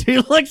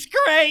tattoo looks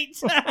great.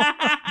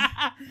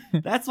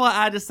 That's why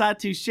I decided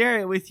to share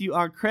it with you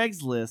on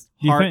Craigslist.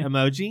 Heart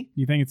emoji.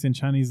 You think it's in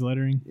Chinese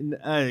lettering?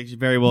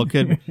 Very well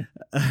could.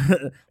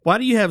 Why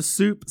do you have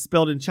soup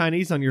spelled in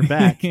Chinese on your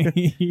back?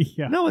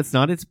 Yeah. No, it's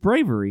not. It's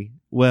bravery.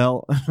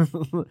 Well,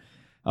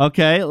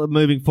 okay,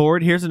 moving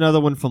forward. Here's another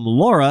one from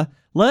Laura.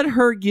 Let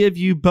her give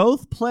you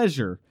both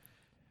pleasure.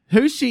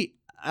 Who's she?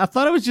 I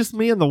thought it was just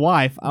me and the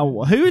wife.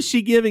 Who is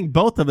she giving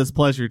both of us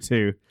pleasure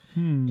to?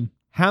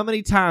 How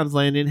many times,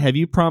 Landon, have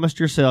you promised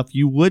yourself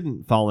you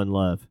wouldn't fall in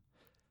love?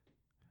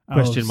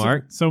 Question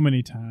mark. So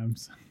many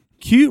times.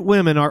 Cute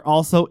women are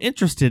also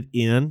interested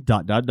in ...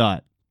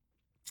 And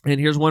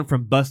here's one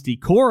from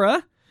Busty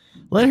Cora.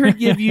 Let her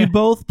give you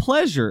both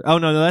pleasure. Oh,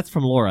 no, that's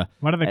from Laura.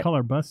 Why do they call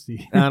her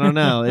Busty? I don't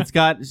know.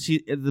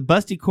 The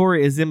Busty Cora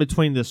is in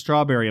between the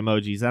strawberry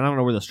emojis. I don't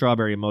know where the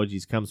strawberry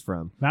emojis comes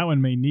from. That one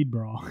may need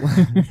bra.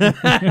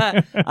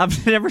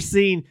 I've ever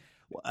seen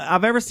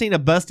a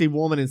busty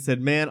woman and said,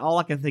 man, all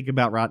I can think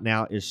about right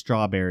now is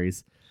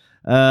strawberries.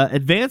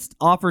 Advanced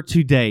offer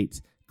to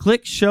date.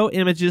 Click show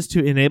images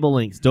to enable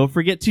links. Don't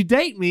forget to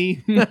date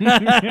me.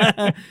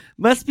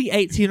 Must be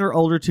 18 or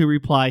older to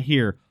reply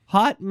here.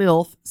 Hot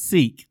MILF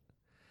seek.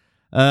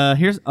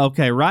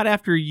 Right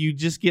after you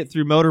just get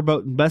through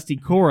Motorboat and Busty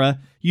Cora,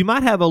 you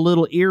might have a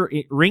little ear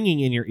ringing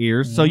in your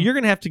ears, so you're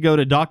going to have to go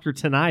to Dr.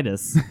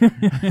 Tinnitus.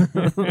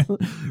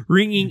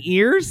 Ringing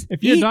ears?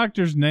 If your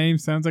doctor's name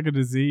sounds like a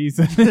disease,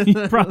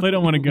 you probably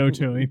don't want to go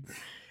to him.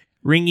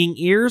 Ringing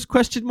ears, ?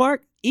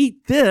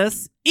 Eat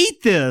this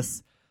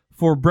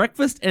for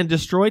breakfast and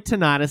destroy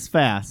tinnitus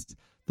fast.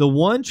 The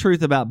one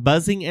truth about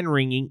buzzing and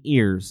ringing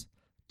ears.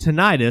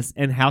 Tinnitus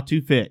and how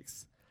to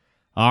fix.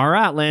 All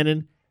right,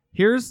 Landon.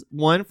 Here's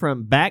one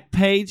from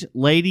Backpage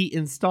Lady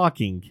in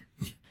Stocking.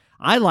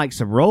 I like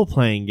some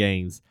role-playing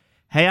games.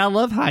 Hey, I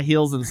love high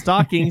heels and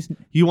stockings.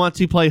 You want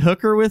to play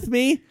hooker with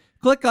me?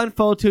 Click on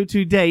photo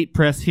to date.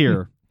 Press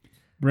here.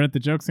 Brent, the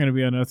joke's going to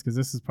be on us because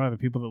this is probably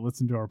the people that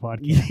listen to our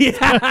podcast.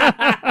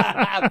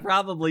 Yeah,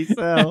 probably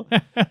so.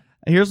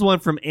 Here's one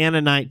from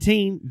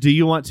Anna19. Do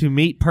you want to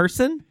meet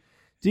person?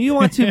 Do you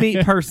want to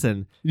meet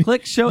person?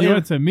 Click show. You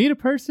want to meet a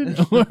person?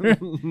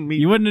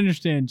 You wouldn't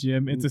understand,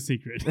 Jim. It's a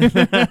secret.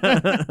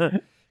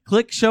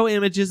 Click show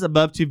images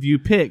above to view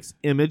pics.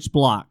 Image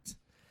blocked.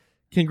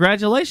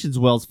 Congratulations,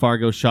 Wells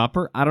Fargo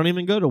shopper. I don't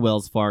even go to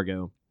Wells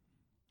Fargo.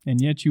 And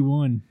yet you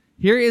won.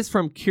 Here is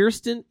from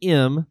Kirsten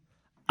M.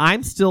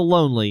 I'm still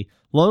lonely.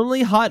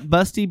 Lonely, hot,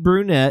 busty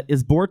brunette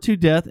is bored to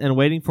death and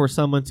waiting for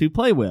someone to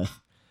play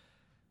with.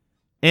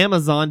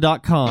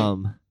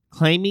 Amazon.com.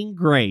 Claiming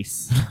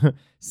grace.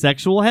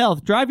 Sexual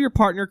health. Drive your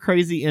partner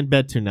crazy in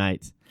bed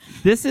tonight.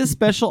 This is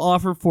special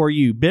offer for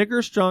you.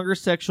 Bigger, stronger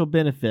sexual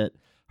benefit.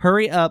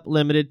 Hurry up,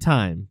 limited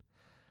time.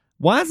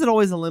 Why is it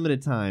always a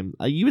limited time?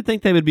 You would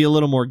think they would be a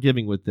little more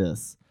giving with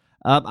this.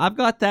 I've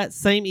got that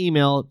same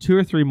email 2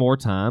 or 3 more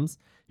times.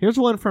 Here's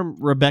one from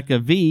Rebecca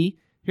V.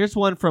 Here's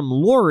one from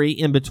Lori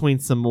in between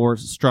some more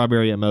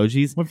strawberry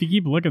emojis. Well, if you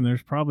keep looking,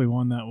 there's probably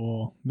one that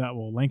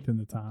will lengthen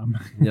the time.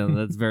 Yeah,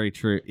 that's very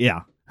true.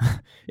 Yeah.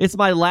 It's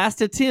my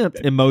last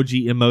attempt,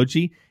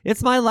 emoji.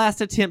 It's my last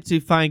attempt to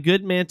find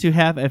good man to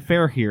have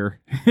affair here.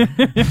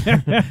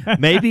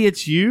 Maybe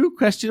it's you? ?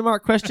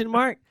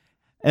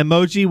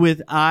 Emoji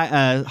with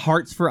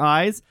hearts for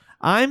eyes.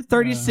 I'm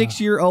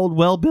 36-year-old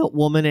well-built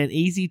woman and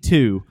easy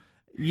too.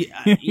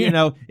 You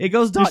know, it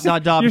goes ... You're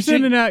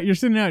sending out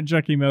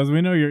junk emails.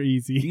 We know you're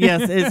easy.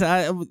 Yes, it's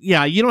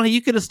yeah.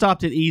 You could have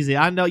stopped it easy.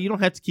 I know you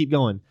don't have to keep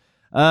going.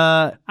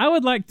 I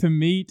would like to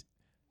meet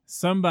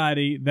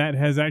somebody that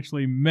has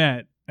actually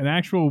met an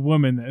actual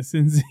woman that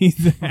sends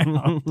these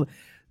out.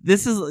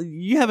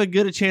 You have a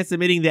good chance of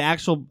meeting the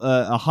actual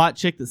a hot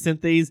chick that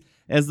sent these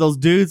as those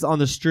dudes on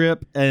the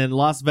strip in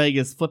Las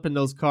Vegas flipping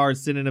those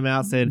cards, sending them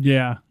out, saying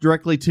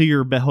directly to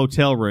your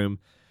hotel room.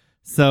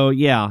 So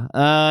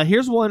yeah,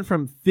 here's one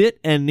from Fit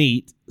and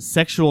Neat.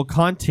 Sexual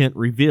content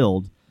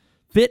revealed.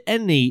 Fit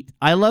and Neat.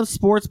 I love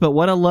sports, but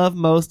what I love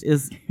most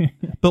is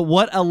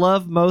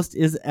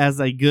as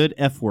a good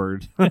F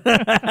word.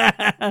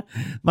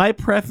 My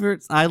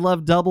preference. I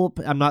love double.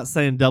 I'm not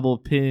saying double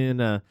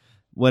pin.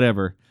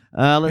 Whatever.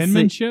 Let's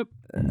Penmanship.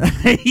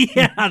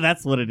 Yeah,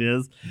 that's what it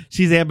is.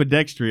 She's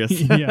ambidextrous.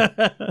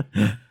 Yeah.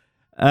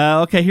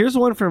 Okay, here's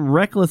one from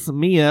Reckless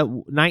Mia,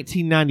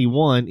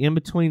 1991. In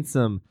between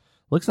some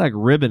looks like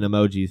ribbon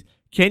emojis.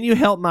 Can you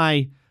help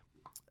my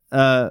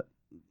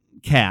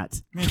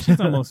cat? Man,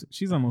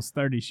 she's almost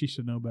 30. She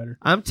should know better.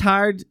 I'm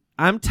tired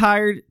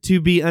to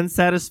be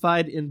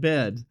unsatisfied in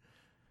bed.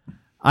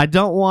 I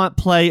don't want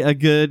play a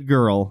good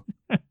girl.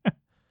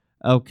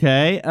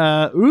 Okay.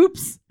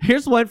 Oops.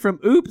 Here's one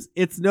from Oops.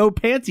 It's no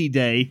panty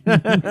day.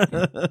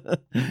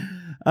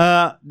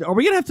 Are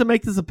we gonna have to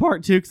make this a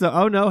part two?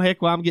 Oh no,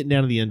 heck, well I'm getting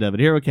down to the end of it.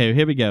 Here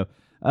we go.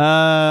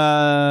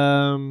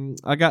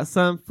 I got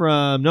some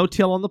from No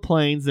Till on the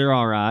Plains. They're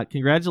all right.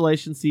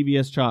 Congratulations,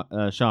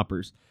 CBS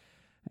shoppers.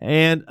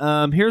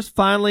 And here's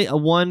finally a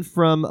one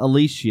from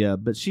Alicia,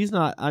 but she's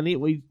not. I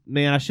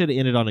should have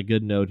ended on a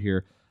good note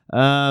here.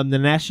 The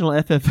National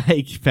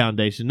FFA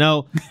Foundation.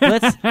 No,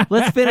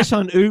 let's finish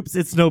on Oops,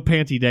 It's No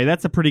Panty Day.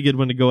 That's a pretty good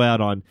one to go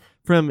out on.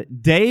 From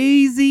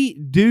Daisy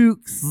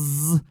Dukes.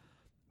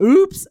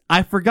 Oops,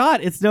 I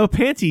forgot it's no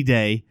panty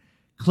day.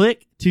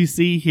 Click to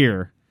see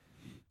here.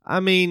 I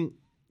mean,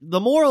 the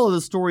moral of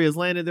the story is,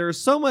 Landon, there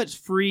is so much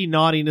free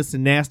naughtiness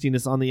and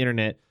nastiness on the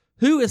internet.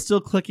 Who is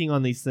still clicking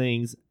on these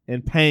things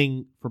and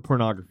paying for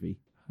pornography?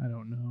 I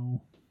don't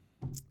know.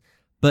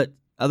 But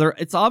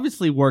it's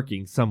obviously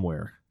working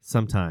somewhere,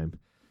 sometime.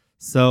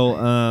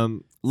 So,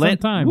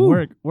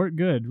 work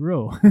good,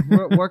 real.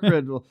 work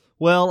good.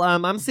 Well,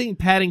 I'm seeing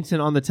Paddington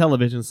on the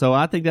television, so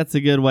I think that's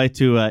a good way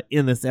to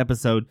end this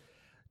episode.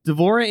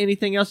 Devora,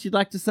 anything else you'd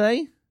like to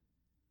say?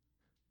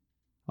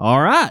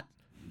 All right.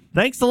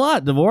 Thanks a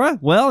lot, Devora.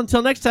 Well,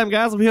 until next time,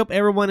 guys, we hope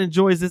everyone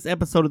enjoys this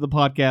episode of the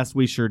podcast.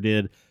 We sure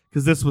did,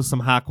 because this was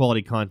some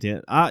high-quality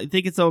content. I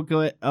think it's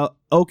okay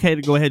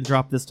to go ahead and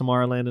drop this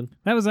tomorrow, Landon.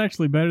 That was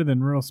actually better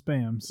than real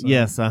spam. So.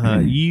 Yes,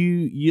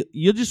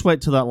 You'll just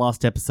wait till that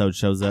lost episode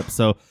shows up.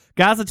 So,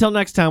 guys, until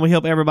next time, we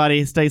hope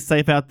everybody stays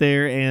safe out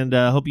there, and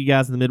hope you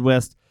guys in the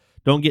Midwest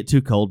don't get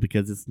too cold,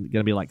 because it's going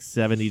to be like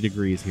 70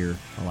 degrees here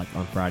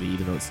on Friday,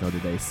 even though it snowed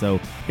today. So,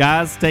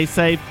 guys, stay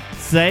safe,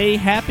 stay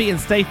happy, and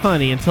stay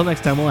funny. Until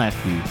next time, we'll ask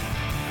you,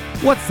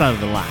 what side of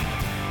the line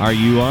are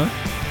you on?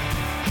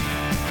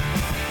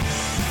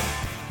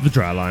 The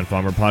Dryline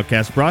Farmer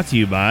Podcast brought to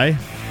you by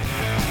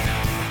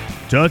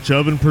Dutch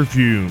Oven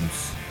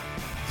Perfumes.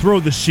 Throw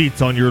the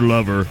sheets on your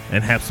lover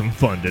and have some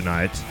fun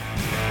tonight.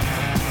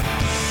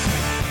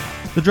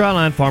 The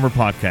Dryline Farmer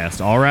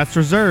Podcast, all rights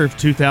reserved,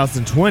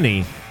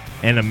 2020,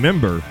 and a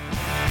member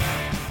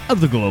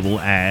of the Global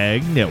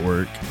Ag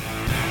Network.